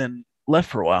Tech and then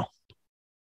left for a while.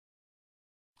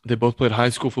 They both played high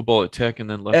school football at Tech and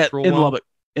then left for a while.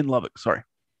 In Lubbock, sorry.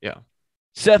 Yeah.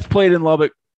 Seth played in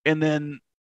Lubbock and then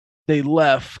they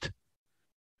left.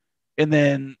 And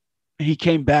then he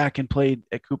came back and played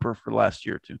at Cooper for the last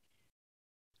year or two.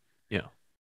 Yeah.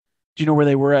 Do you know where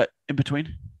they were at in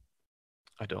between?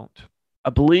 I don't. I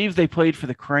believe they played for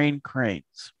the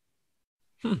Cranes.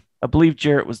 I believe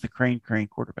Jarrett was the Crane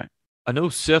quarterback. I know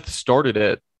Seth started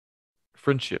at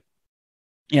Friendship.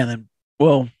 Yeah,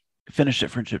 then finished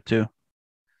at Friendship too.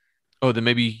 Oh, then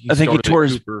maybe he I think he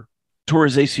started at Cooper. tore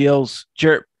his ACLs.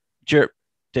 Jarrett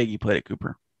Dagey played at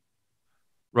Cooper.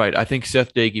 Right. I think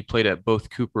Seth Dagey played at both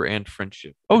Cooper and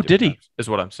Friendship. Oh, did he? Is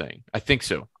what I'm saying. I think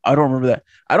so. I don't remember that.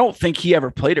 I don't think he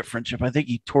ever played at Friendship. I think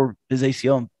he tore his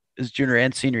ACL in his junior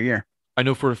and senior year. I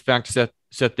know for a fact Seth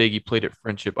Dagey played at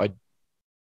Friendship. I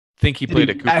think he Did played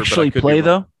he at Cooper. actually but I could play be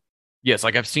wrong. though? Yes,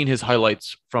 like I've seen his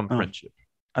highlights from Friendship.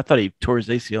 I thought he tore his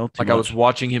ACL. Like I was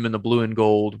watching him in the blue and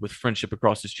gold with Friendship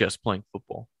across his chest playing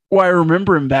football. Well, I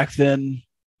remember him back then.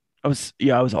 I was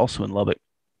also in Lubbock.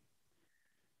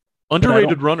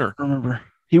 Underrated runner. Remember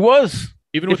he was.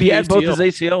 Even If with he the had both his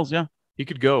ACLs, yeah, he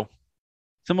could go.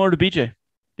 similar to BJ.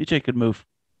 BJ could move.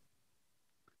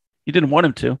 You didn't want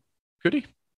him to. Could he?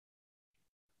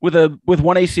 With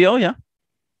one ACL, yeah.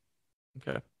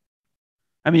 Okay.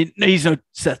 I mean, he's no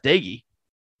Seth Dagey.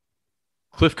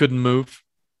 Cliff couldn't move.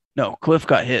 No, Cliff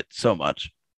got hit so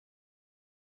much.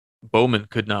 Bowman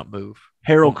could not move.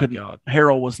 Harold Oh my couldn't. God.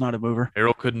 Harold was not a mover,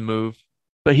 Harold couldn't move.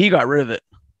 but he got rid of it.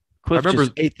 Cliff remember-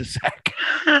 just ate the sack.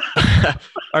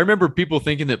 I remember people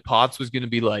thinking that Potts was going to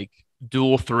be like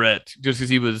dual threat just because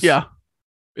he was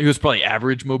probably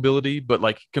average mobility, but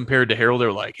like compared to Harold, they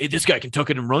were like, hey, this guy can tuck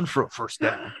it and run for a first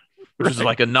down, which was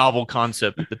like a novel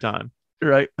concept at the time.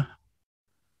 Right.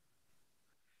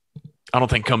 I don't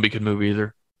think Cumbie could move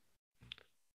either.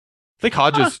 I think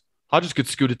Hodges could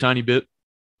scoot a tiny bit.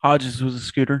 Hodges was a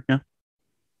scooter. Yeah.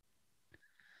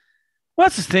 Well,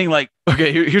 that's the thing. Like,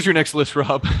 Okay, here's your next list,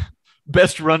 Rob.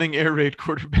 Best running air raid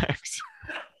quarterbacks.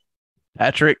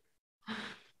 Patrick,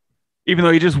 even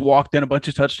though he just walked in a bunch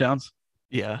of touchdowns,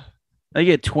 Yeah. I think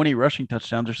he had 20 rushing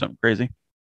touchdowns or something crazy.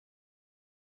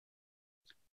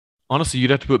 Honestly,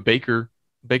 you'd have to put Baker.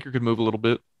 Baker could move a little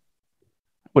bit.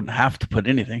 Wouldn't have to put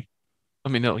anything. I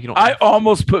mean, no, you don't. I have to.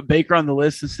 almost put Baker on the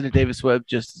list instead of Davis Webb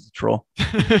just as a troll.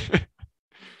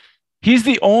 He's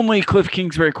the only Cliff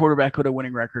Kingsbury quarterback with a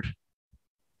winning record.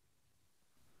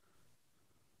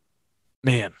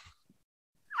 Man,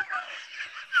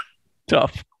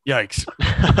 Tough. yikes.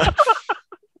 I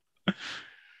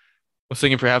was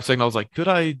thinking for half a second, I was like, could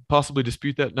I possibly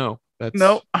dispute that? No. That's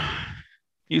No.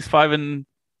 He's 5-2.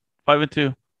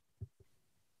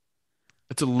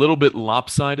 It's a little bit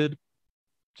lopsided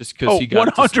just because he got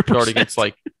to start 100%. against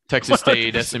like Texas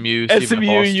State, 100%. SMU, SMU, Stephen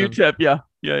F. Austin. UTEP. Yeah.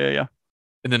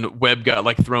 And then Webb got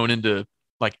like thrown into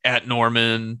like at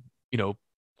Norman,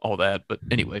 all that. But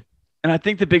anyway, And I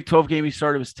think the Big 12 game he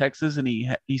started was Texas, and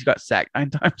he's got sacked 9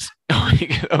 times.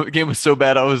 the game was so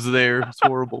bad I was there. It's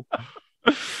horrible.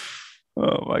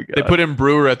 Oh, my God. They put in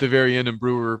Brewer at the very end, and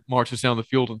Brewer marches down the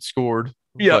field and scored.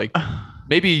 Yeah. Like,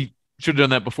 maybe should have done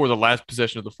that before the last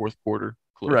possession of the fourth quarter.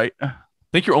 Cliff. Right. I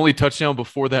think your only touchdown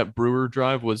before that Brewer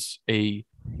drive was a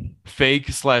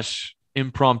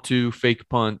fake/impromptu fake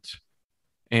punt.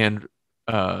 And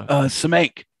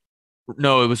Semank.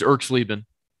 no, it was Erxleben.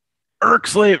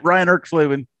 Ryan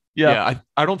Erxleben. Yeah.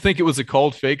 I don't think it was a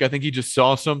called fake. I think he just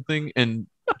saw something and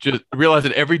just realized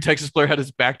that every Texas player had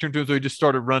his back turned to him, so he just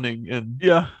started running and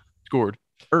Yeah. scored.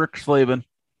 Erxleben.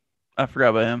 I forgot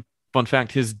about him. Fun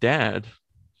fact: his dad.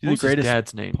 He's What was the greatest his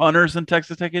dad's name? punters in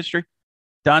Texas Tech history.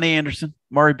 Donnie Anderson,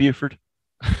 Maury Buford.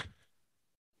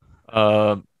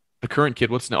 The current kid.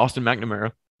 What's his name? Austin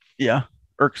McNamara. Yeah.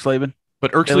 Erxleben.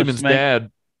 But Taylor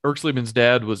Erxleben's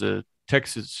dad was a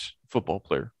Texas football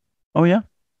player. Oh, yeah.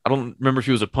 I don't remember if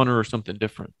he was a punter or something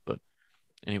different, but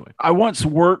anyway. I once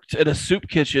worked at a soup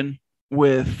kitchen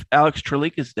with Alex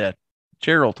Trelika's dad,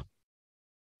 Gerald.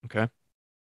 Okay.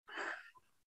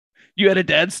 You had a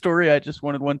dad story? I just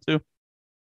wanted one too.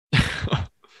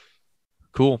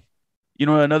 Cool. You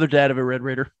know another dad of a Red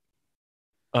Raider?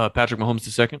 Patrick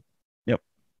Mahomes II. Yep.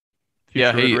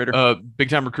 Yeah. Future Hey, Red Raider. big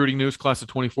time recruiting news. Class of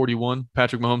 2041.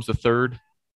 Patrick Mahomes III,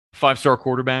 5-star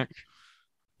quarterback.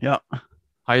 Yeah.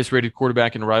 Highest rated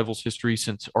quarterback in Rivals history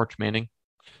since Arch Manning.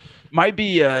 Might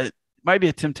be a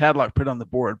Tim Tadlock put on the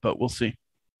board, but we'll see.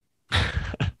 I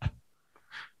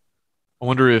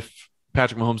wonder if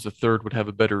Patrick Mahomes III would have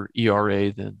a better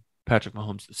ERA than Patrick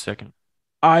Mahomes II.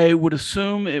 I would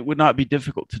assume it would not be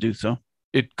difficult to do so.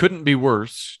 It couldn't be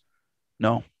worse.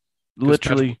 No. 'Cause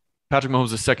Literally. Patrick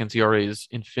Mahomes II's ERA is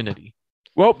infinity.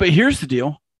 Well, but here's the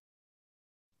deal.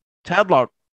 Tadlock.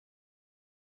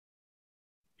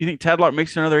 You think Tadlock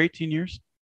makes another 18 years?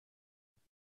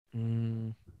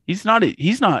 He's not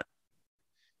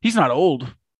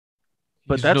old.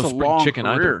 But He's that's no a spring long chicken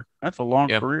career. either. That's a long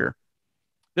Yeah. career.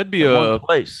 That'd be At a one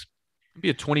place.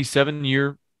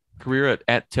 27-year career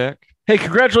at Tech. Hey,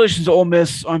 congratulations to Ole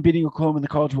Miss on beating Oklahoma in the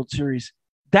College World Series.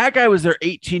 That guy was there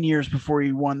 18 years before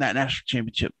he won that national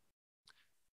championship.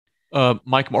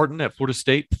 Mike Martin at Florida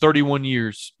State, 31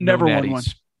 years. no Never won natties. one.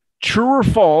 True or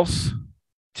false?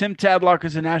 Tim Tadlock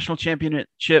is a national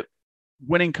championship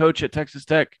winning coach at Texas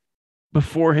Tech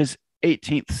before his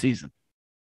 18th season.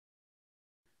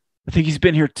 I think he's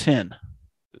been here 10.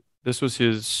 This was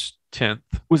his 10th.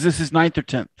 Was this his 9th or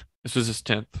 10th? This was his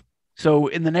 10th. So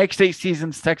in the next 8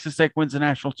 seasons, Texas Tech wins the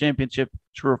national championship.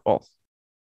 True or false?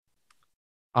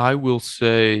 I will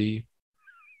say.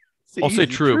 I'll say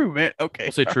true. True, man. Okay.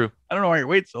 I'll say true. I don't know why you're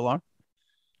waiting so long.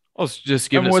 I was just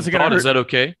giving it was some it gonna thought. Is hurt? that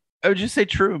okay? I would just say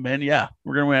true, man. Yeah,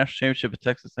 we're gonna win a national championship at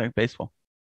Texas Tech baseball.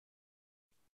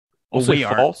 I'll Well, say we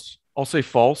aren't. false. I'll say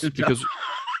false Good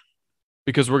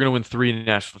because we're gonna win 3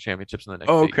 national championships in the next.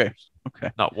 Oh, 8 okay. years,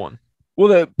 Okay. not 1. Well,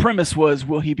 the premise was,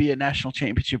 will he be a national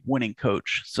championship winning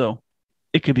coach? So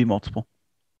it could be multiple.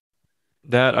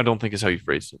 That I don't think is how you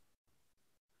phrased it.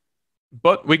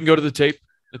 But we can go to the tape.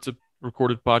 It's a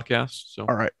recorded podcast, so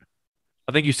All right.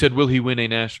 I think you said, "Will he win a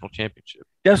national championship?"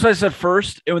 That's what I said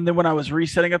first, and then when I was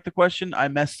resetting up the question, I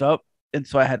messed up, and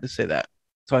so I had to say that.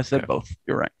 So I said Okay. both.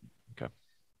 You're right. Okay.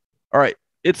 All right.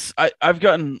 I've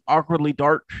gotten awkwardly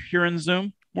dark here in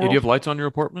Zoom. Hey, do you have lights on your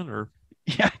apartment, or?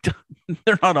 Yeah,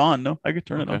 they're not on. No, I could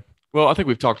turn it on. Okay. Well, I think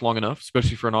we've talked long enough,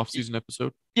 especially for an off-season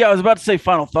episode. Yeah, I was about to say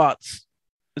final thoughts.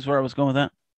 Is where I was going with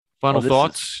that. Final Oh, this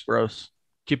thoughts. is gross.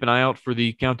 Keep an eye out for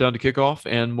the countdown to kickoff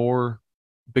and more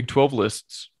Big 12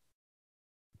 lists.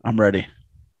 I'm ready.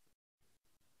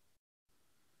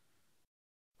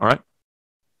 All right.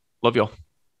 Love y'all.